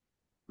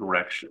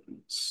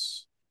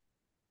directions.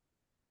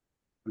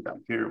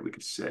 Down here, we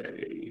could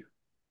say,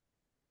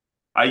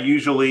 I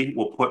usually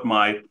will put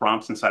my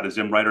prompts inside of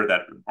ZimWriter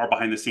that are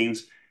behind the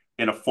scenes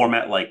in a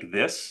format like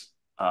this.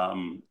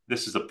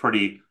 This is a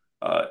pretty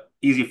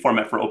easy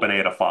format for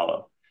OpenAI to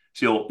follow.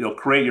 So you'll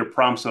create your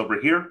prompts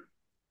over here,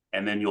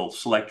 and then you'll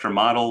select your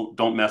model.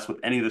 Don't mess with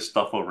any of this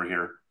stuff over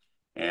here,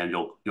 and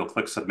you'll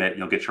click submit, and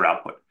you'll get your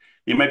output.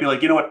 You might be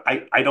like, you know what?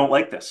 I don't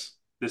like this.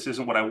 This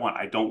isn't what I want.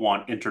 I don't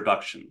want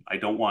introduction. I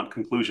don't want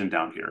conclusion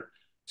down here.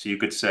 So you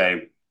could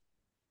say,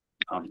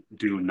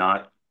 do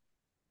not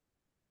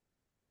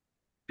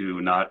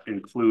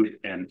include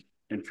an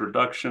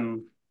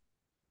introduction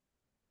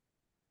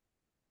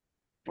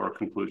or a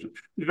conclusion.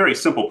 It's very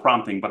simple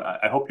prompting, but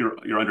I hope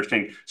you're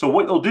understanding. So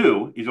what you'll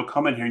do is you'll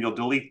come in here and you'll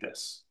delete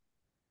this.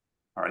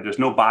 All right, there's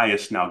no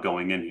bias now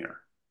going in here.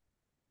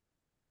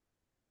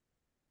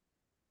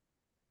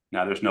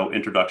 Now there's no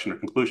introduction or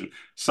conclusion.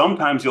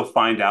 Sometimes you'll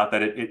find out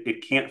that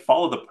it can't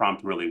follow the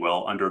prompt really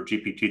well under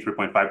GPT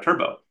 3.5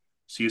 Turbo.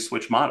 So you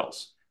switch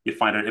models. You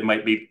find it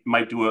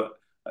might do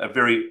a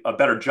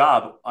better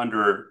job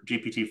under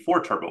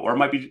GPT-4 Turbo, or it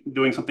might be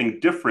doing something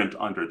different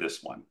under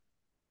this one.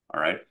 All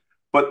right.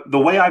 But the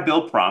way I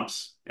build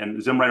prompts,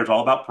 and ZimWriter is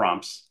all about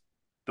prompts,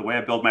 the way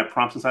I build my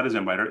prompts inside of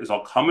ZimWriter is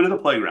I'll come into the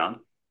playground,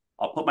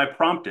 I'll put my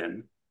prompt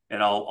in,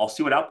 and I'll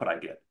see what output I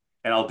get.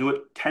 And I'll do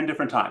it 10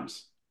 different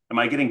times. Am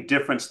I getting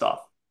different stuff?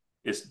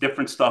 Is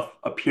different stuff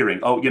appearing?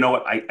 Oh, you know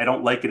what? I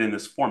don't like it in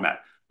this format.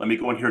 Let me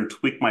go in here and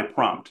tweak my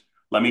prompt.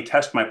 Let me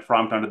test my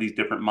prompt under these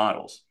different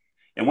models.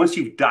 And once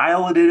you've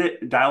dialed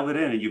it in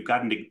and you've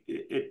gotten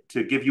it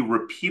to give you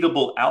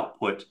repeatable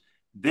output,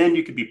 then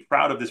you can be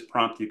proud of this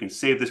prompt. You can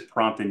save this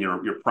prompt in your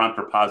prompt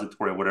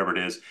repository or whatever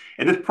it is.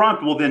 And this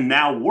prompt will then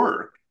now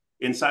work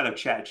inside of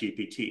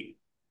ChatGPT.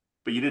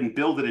 But you didn't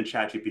build it in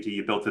ChatGPT,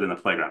 you built it in the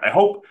playground. I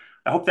hope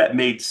that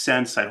made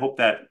sense. I hope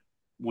that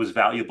was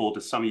valuable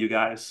to some of you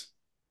guys.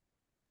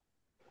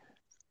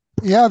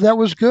 Yeah, that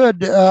was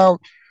good.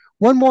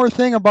 One more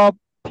thing about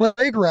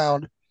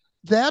Playground.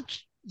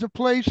 That's the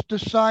place to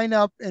sign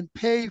up and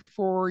pay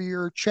for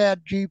your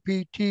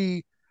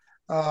ChatGPT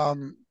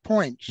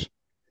points.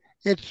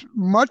 It's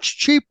much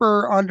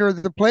cheaper under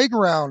the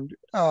Playground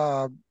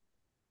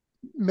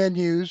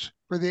menus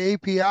for the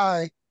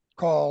API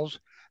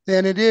calls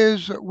than it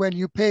is when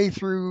you pay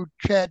through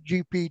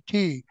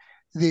ChatGPT,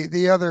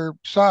 the other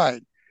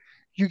side.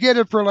 you get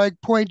it for like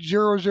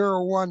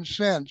 0.001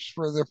 cents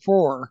for the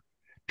 4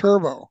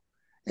 turbo.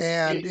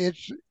 And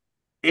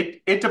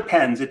it, it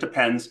depends. It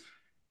depends.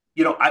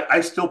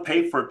 I still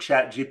pay for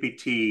Chat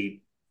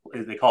GPT,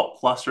 they call it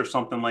Plus or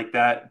something like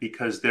that,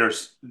 because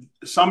there's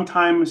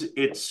sometimes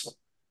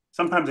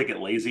I get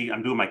lazy.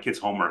 I'm doing my kids'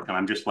 homework and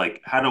I'm just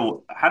like, how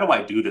do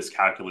I do this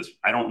calculus?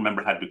 I don't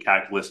remember how to do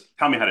calculus.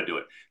 Tell me how to do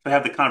it. So I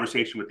have the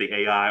conversation with the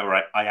AI, or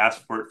I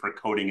ask for it for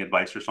coding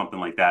advice or something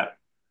like that.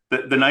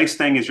 The nice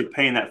thing is you're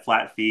paying that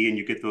flat fee and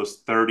you get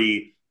those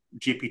 30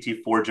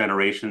 GPT-4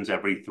 generations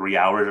every 3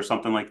 hours or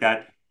something like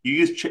that. You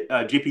use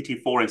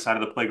GPT-4 inside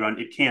of the playground,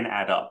 it can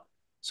add up.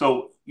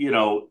 So,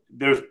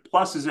 there's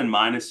pluses and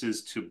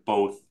minuses to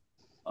both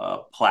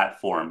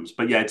platforms.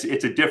 But yeah,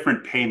 it's a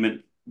different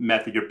payment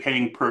method. You're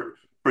paying for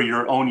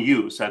your own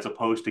use as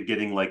opposed to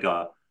getting like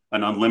an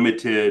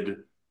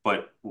unlimited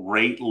but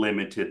rate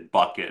limited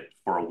bucket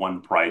for a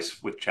one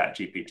price with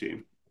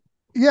ChatGPT.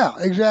 Yeah,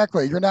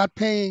 exactly. You're not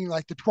paying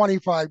like the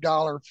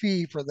 $25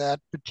 fee for that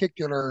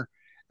particular,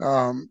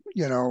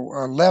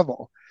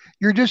 level.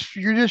 You're just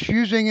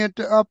using it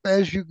up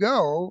as you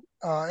go,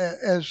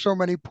 as so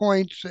many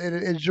points at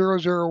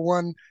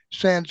 0.001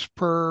 cents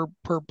per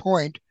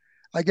point.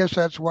 I guess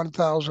that's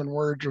 1,000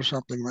 words or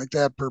something like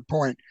that per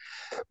point.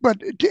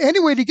 But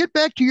anyway, to get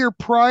back to your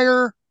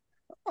prior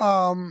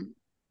um,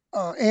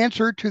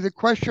 answer to the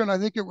question, I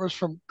think it was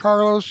from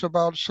Carlos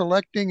about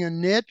selecting a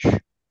niche.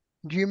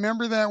 Do you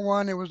remember that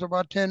one? It was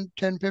about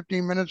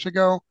 15 minutes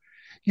ago.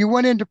 You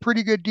went into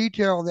pretty good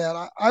detail on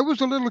that. I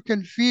was a little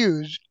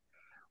confused.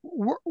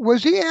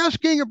 Was he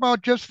asking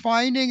about just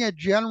finding a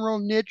general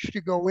niche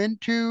to go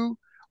into,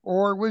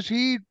 or was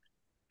he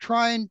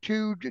trying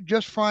to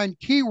just find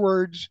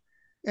keywords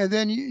and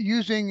then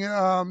using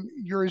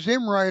your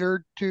Zim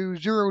writer to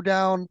zero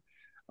down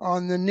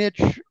on the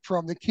niche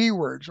from the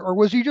keywords? Or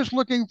was he just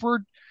looking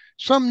for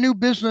some new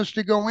business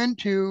to go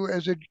into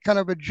as a kind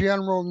of a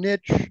general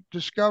niche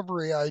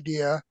discovery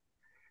idea?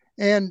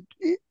 And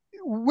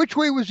which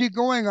way was he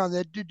going on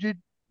that?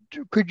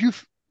 Could you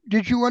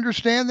did you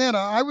understand that?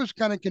 I was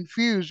kind of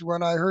confused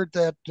when I heard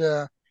that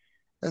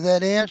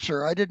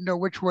answer. I didn't know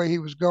which way he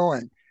was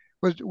going.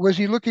 Was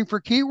he looking for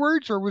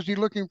keywords or was he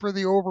looking for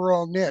the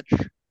overall niche?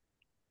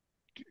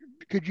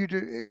 Could you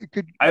do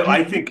could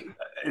I do think,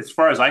 as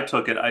far as I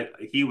took it,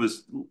 he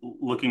was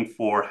looking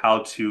for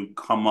how to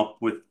come up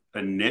with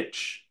a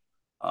niche.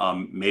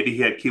 Maybe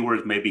he had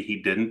keywords, maybe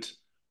he didn't.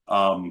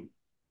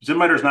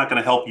 ZimWriter is not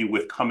going to help you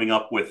with coming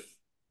up with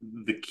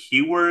the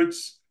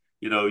keywords.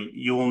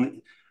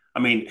 I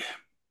mean,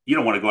 you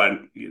don't want to go out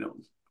and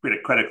create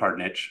a credit card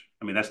niche.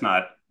 I mean,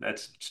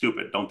 that's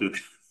stupid. Don't do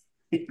that.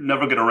 You're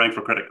never going to rank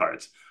for credit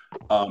cards.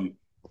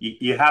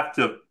 You have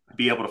to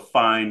be able to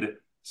find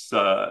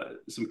some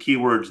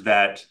keywords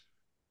that,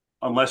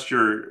 unless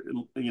you're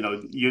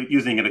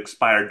using an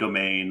expired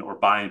domain or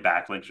buying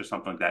backlinks or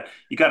something like that,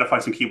 you got to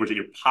find some keywords that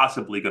you're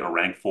possibly going to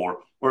rank for,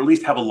 or at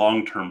least have a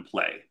long-term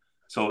play.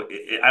 So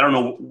I don't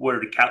know where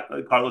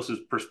Carlos's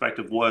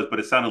perspective was, but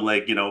it sounded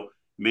like,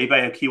 maybe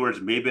I have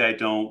keywords, maybe I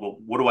don't.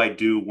 But what do I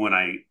do when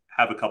I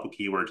have a couple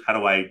keywords? How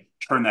do I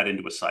turn that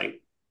into a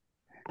site?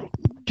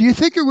 do you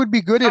think it would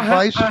be good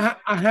advice?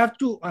 I have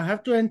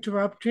to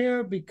interrupt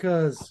here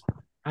because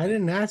I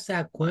didn't ask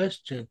that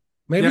question.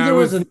 Maybe Yeah, it there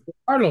was was a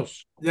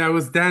Carlos. yeah, it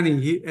was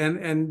Danny.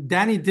 And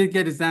Danny did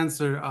get his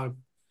answer,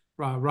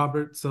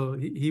 Robert. So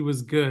he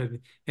was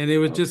good, and it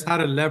was just Okay. how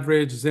to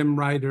leverage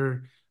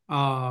ZimWriter,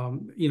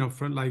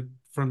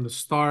 from the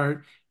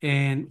start,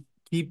 and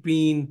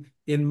keeping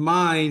in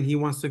mind he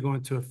wants to go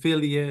into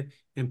affiliate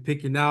and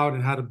picking out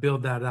and how to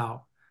build that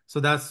out. So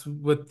that's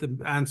what the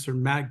answer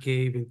Matt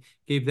gave, and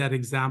gave that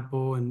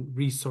example and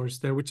resource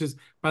there, which is,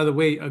 by the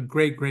way, a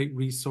great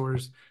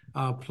resource.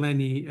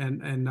 Plenty,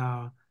 and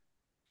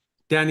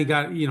Danny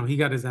got, he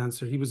got his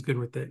answer. He was good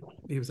with it.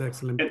 He was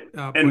excellent. And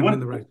Point him in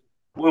the right.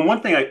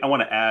 one thing I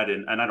want to add,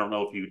 and I don't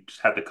know if you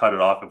just have to cut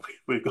it off if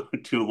we've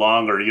gone too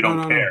long or you No,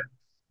 don't no, care.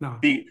 no,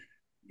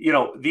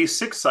 no. These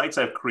 6 sites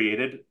I've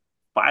created,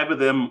 5 of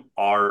them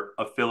are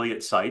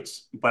affiliate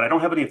sites, but I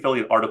don't have any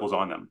affiliate articles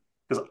on them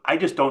because I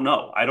just don't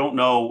know. I don't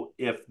know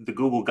if the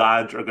Google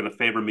gods are going to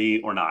favor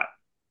me or not.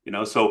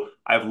 So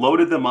I've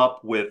loaded them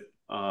up with,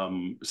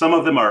 some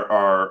of them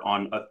are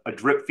on a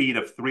drip feed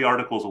of 3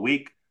 articles a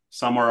week.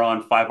 Some are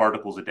on 5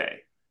 articles a day.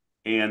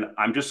 And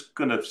I'm just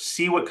going to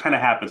see what kind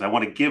of happens. I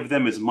want to give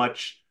them as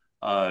much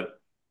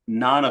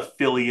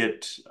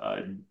non-affiliate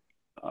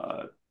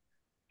uh,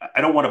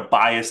 I don't want to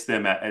bias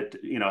them at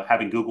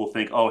having Google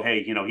think, oh,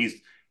 hey,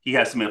 he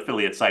has some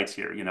affiliate sites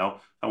here.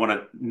 I want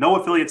to no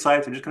affiliate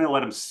sites. I'm just going to let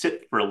them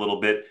sit for a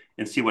little bit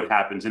and see what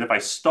happens. And if I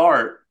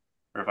start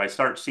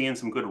seeing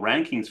some good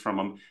rankings from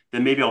them,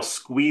 then maybe I'll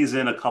squeeze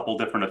in a couple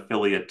different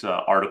affiliate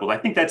articles. I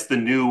think that's the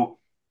new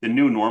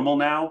normal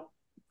now.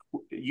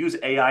 Use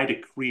AI to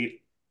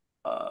create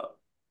uh,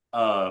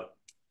 uh,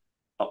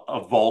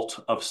 a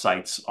vault of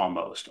sites,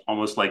 almost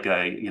like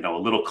a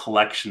little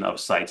collection of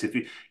sites.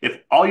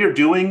 If all you're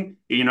doing,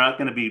 you're not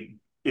going to be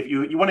if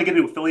you want to get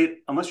into affiliate,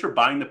 unless you're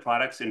buying the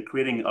products and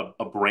creating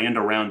a brand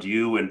around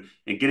you and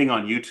getting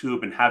on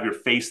YouTube and have your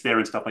face there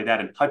and stuff like that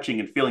and touching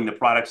and feeling the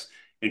products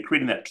and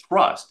creating that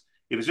trust,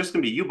 if it's just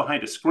going to be you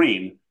behind a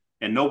screen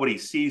and nobody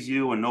sees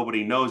you and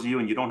nobody knows you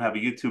and you don't have a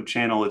YouTube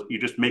channel,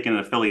 you're just making an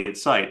affiliate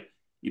site,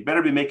 you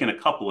better be making a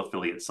couple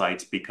affiliate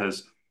sites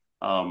because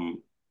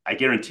I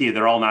guarantee you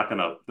they're all not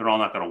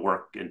gonna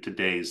work in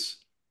today's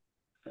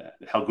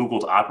how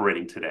Google's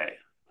operating today,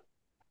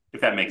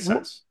 if that makes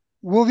sense.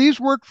 Will these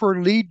work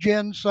for lead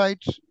gen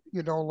sites?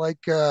 You know,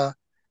 like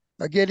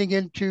getting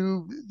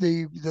into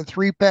the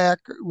 3-pack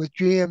with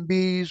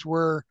GMBs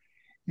where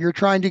you're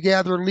trying to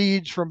gather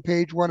leads from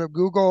page one of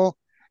Google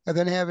and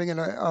then having an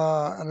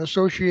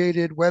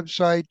associated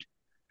website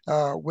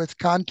with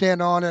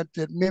content on it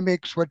that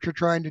mimics what you're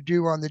trying to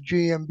do on the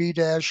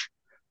GMB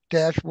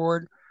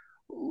dashboard.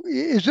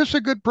 Is this a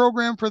good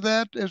program for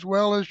that as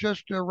well as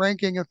just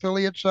ranking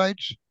affiliate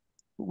sites?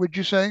 Would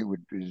you say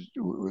it's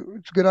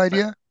a good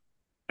idea?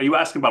 Are you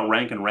asking about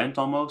rank and rent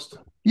almost?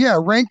 Yeah,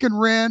 rank and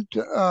rent,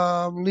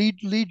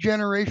 lead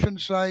generation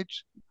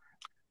sites.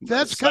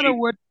 That's kind of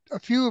what a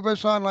few of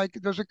us on, like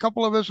there's a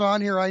couple of us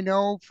on here I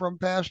know from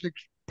past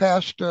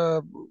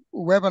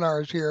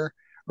webinars here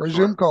or Sure.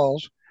 Zoom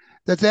calls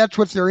that's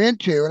what they're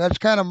into, and that's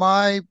kind of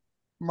my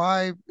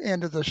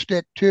end of the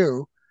stick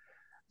too.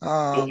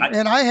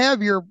 And I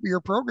have your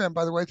program,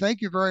 by the way.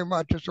 Thank you very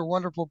much. It's a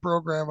wonderful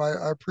program.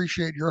 I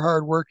appreciate your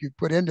hard work you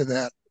put into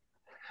that.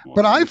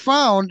 But I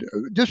found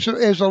just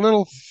as a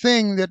little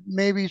thing that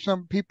maybe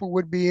some people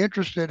would be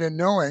interested in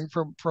knowing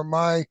from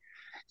my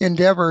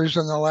endeavors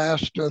in the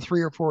last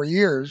 3 or 4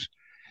 years.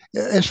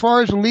 As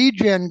far as lead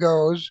gen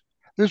goes,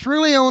 there's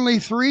really only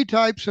 3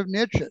 types of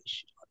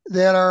niches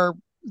that are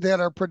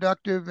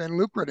productive and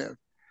lucrative.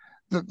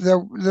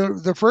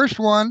 The first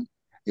one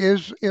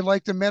is in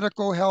like the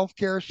medical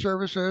healthcare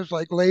services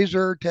like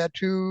laser,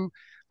 tattoo,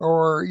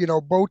 or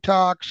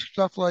Botox,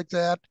 stuff like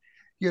that,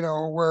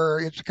 where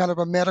it's kind of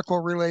a medical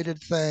related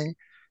thing.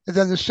 And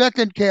then the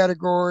second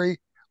category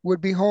would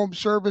be home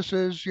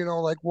services,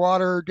 like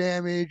water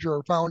damage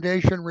or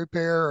foundation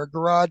repair or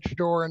garage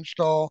door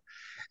install.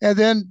 And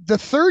then the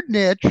third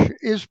niche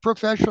is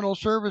professional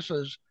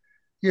services,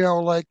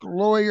 like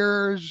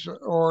lawyers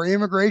or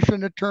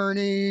immigration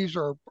attorneys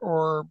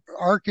or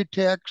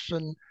architects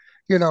and,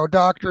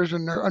 doctors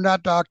and or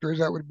not doctors,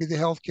 that would be the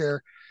healthcare,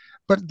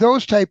 but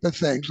those type of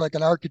things, like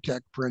an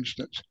architect, for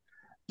instance.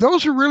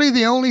 Those are really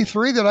the only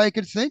 3 that I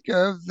could think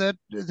of that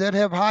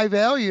have high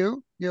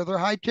value. They're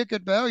high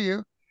ticket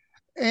value,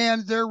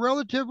 and they're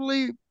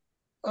relatively,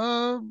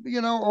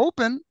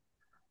 open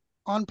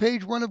on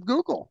page one of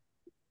Google.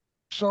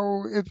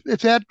 So if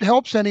that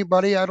helps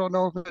anybody, I don't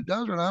know if it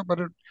does or not, but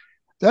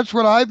that's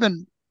what I've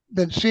been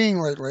seeing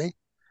lately.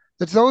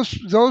 That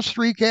those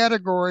 3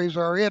 categories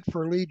are it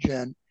for lead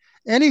gen.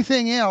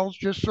 Anything else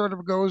just sort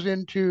of goes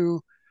into,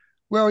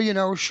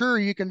 well, sure,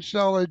 you can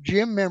sell a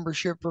gym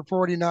membership for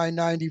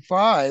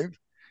 $49.95,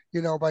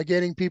 by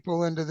getting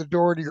people into the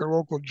door to your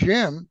local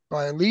gym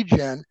by a lead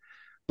gen,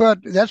 but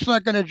that's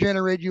not going to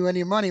generate you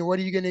any money. What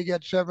are you going to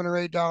get, $7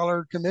 or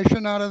 $8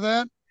 commission out of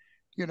that?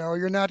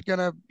 You're not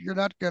gonna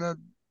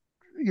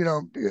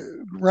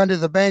run to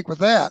the bank with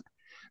that.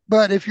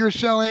 But if you're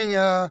selling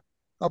a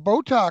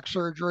Botox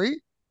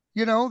surgery,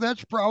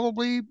 that's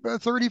probably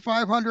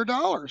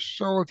 $3,500.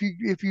 So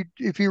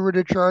if you were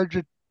to charge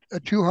a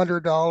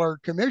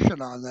 $200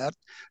 commission on that,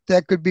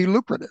 that could be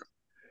lucrative.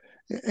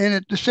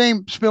 And the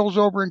same spills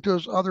over into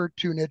those other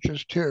 2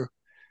 niches too.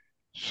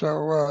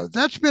 So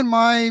that's been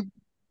my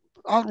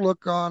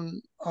outlook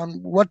on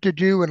what to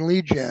do in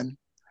lead gen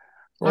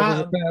over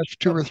the past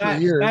 2 or 3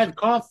 years. Bad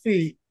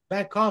coffee.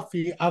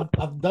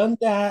 I've done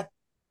that.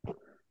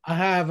 I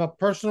have a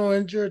personal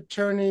injury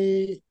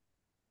attorney,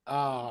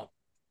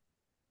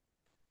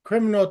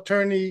 criminal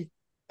attorney,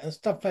 and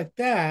stuff like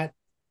that,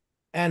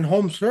 and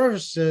home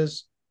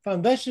services,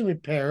 foundation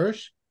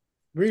repairs,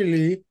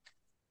 really,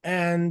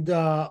 and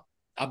a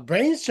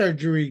brain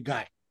surgery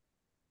guy.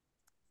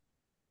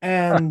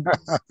 And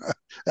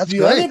That's the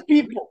great.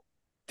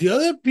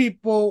 other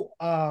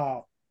people,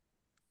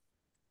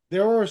 they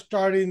were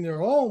starting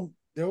their own.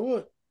 They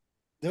were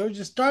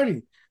just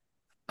starting.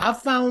 I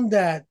found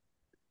that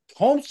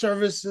home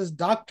services,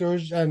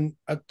 doctors, and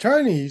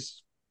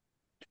attorneys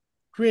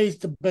creates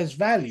the best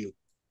value.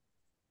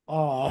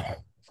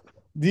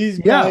 These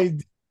guys,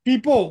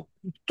 people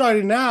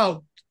starting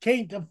out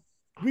can't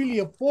really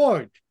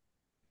afford,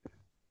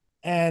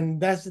 and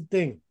that's the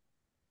thing.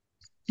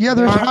 Yeah,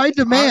 there's high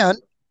demand.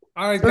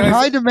 All right, There's guys.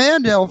 high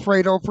demand,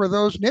 Alfredo, for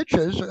those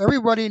niches.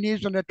 Everybody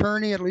needs an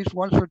attorney at least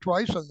once or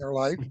twice in their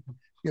life.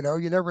 You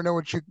never know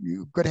what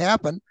you could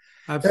happen.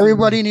 Absolutely.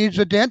 Everybody needs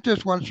a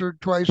dentist once or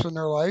twice in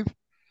their life.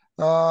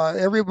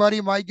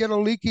 Everybody might get a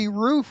leaky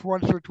roof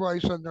once or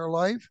twice in their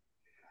life.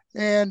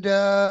 And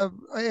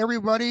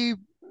everybody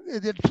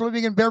that's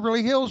living in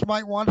Beverly Hills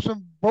might want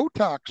some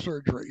Botox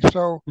surgery.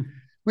 So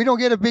we don't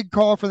get a big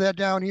call for that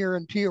down here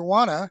in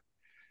Tijuana.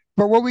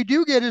 But what we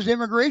do get is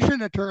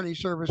immigration attorney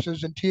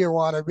services in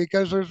Tijuana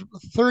because there's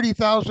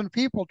 30,000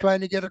 people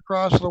trying to get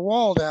across the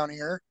wall down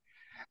here.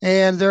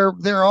 and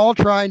they're all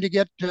trying to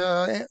get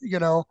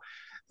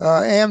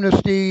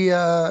amnesty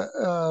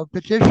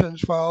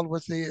petitions filed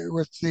with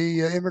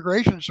the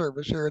immigration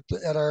service here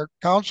at our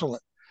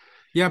consulate.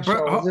 Yeah, but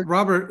So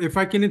Robert, if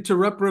I can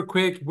interrupt real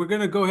quick, we're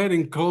gonna go ahead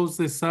and close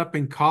this up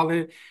and call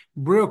it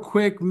real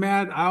quick,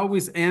 Matt. I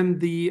always end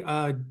the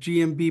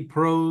GMB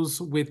Pros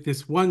with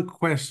this one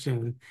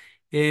question,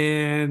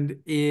 and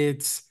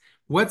it's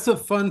what's a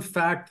fun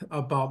fact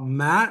about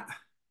Matt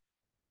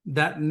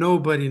that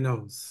nobody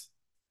knows?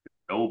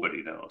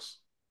 Nobody knows.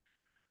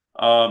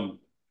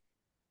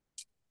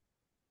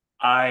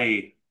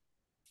 I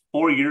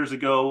 4 years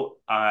ago,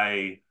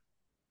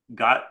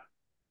 got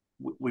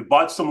we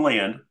bought some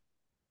land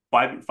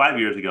 5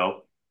 years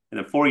ago, and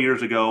then 4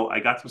 years ago, I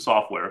got some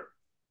software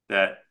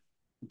that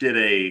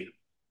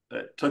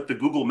took the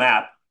Google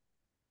map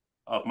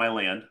of my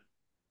land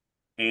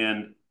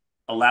and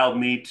allowed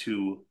me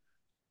to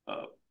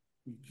uh,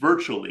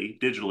 virtually,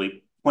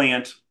 digitally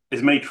plant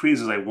as many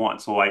trees as I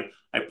want. So I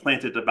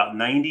planted about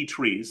 90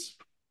 trees,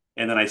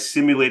 and then I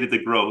simulated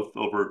the growth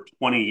over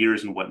 20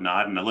 years and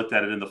whatnot. And I looked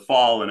at it in the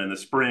fall and in the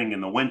spring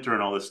and the winter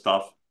and all this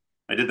stuff.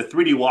 I did the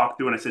 3D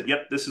walkthrough and I said,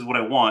 yep, this is what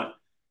I want.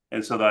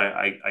 And so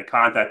I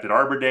contacted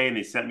Arbor Day and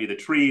they sent me the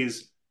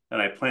trees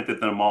and I planted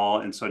them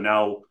all. And so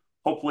now,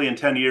 hopefully in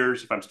 10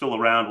 years, if I'm still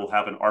around, we'll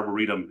have an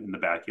arboretum in the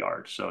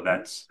backyard. So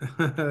I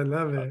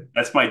love it.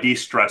 That's my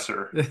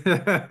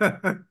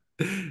de-stressor.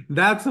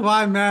 That's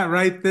why, Matt,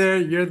 right there,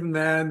 you're the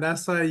man.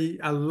 That's why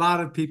a lot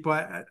of people,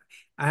 I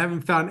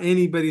haven't found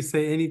anybody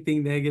say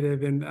anything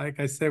negative. And like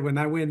I said, when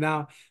I went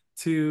out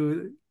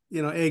to,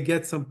 hey,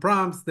 get some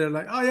prompts, they're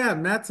like, oh yeah,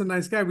 Matt's a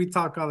nice guy. We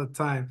talk all the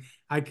time.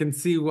 I can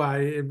see why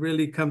it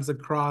really comes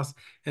across.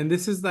 And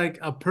this is like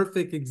a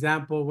perfect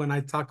example when I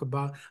talk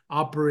about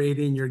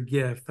operating your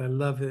gift. I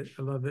love it.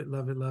 I love it.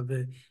 Love it. Love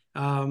it.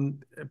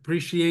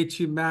 Appreciate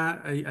you,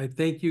 Matt. I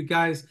thank you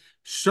guys.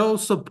 Show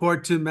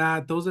support to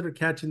Matt. Those that are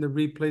catching the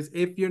replays,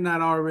 if you're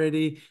not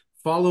already,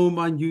 follow him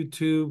on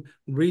YouTube,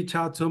 reach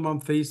out to him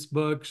on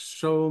Facebook,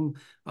 show him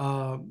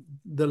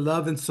the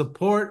love and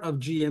support of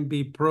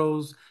GMB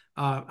Pros.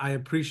 I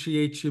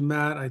appreciate you,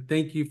 Matt. I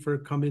thank you for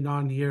coming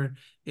on here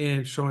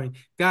and showing.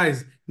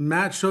 Guys,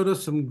 Matt showed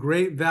us some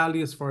great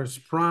value as far as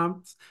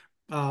prompts,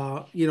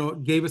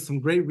 gave us some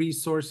great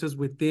resources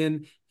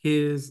within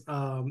his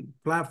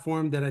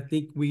platform that I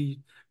think we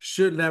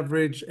should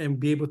leverage and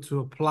be able to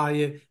apply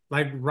it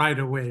like right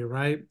away,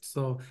 right?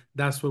 So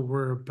that's what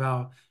we're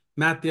about.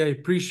 Matthew, I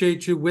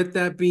appreciate you. With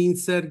that being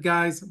said,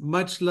 guys,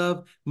 much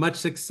love, much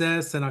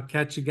success, and I'll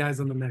catch you guys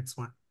on the next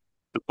one.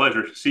 It's a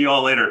pleasure. See you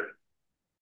all later.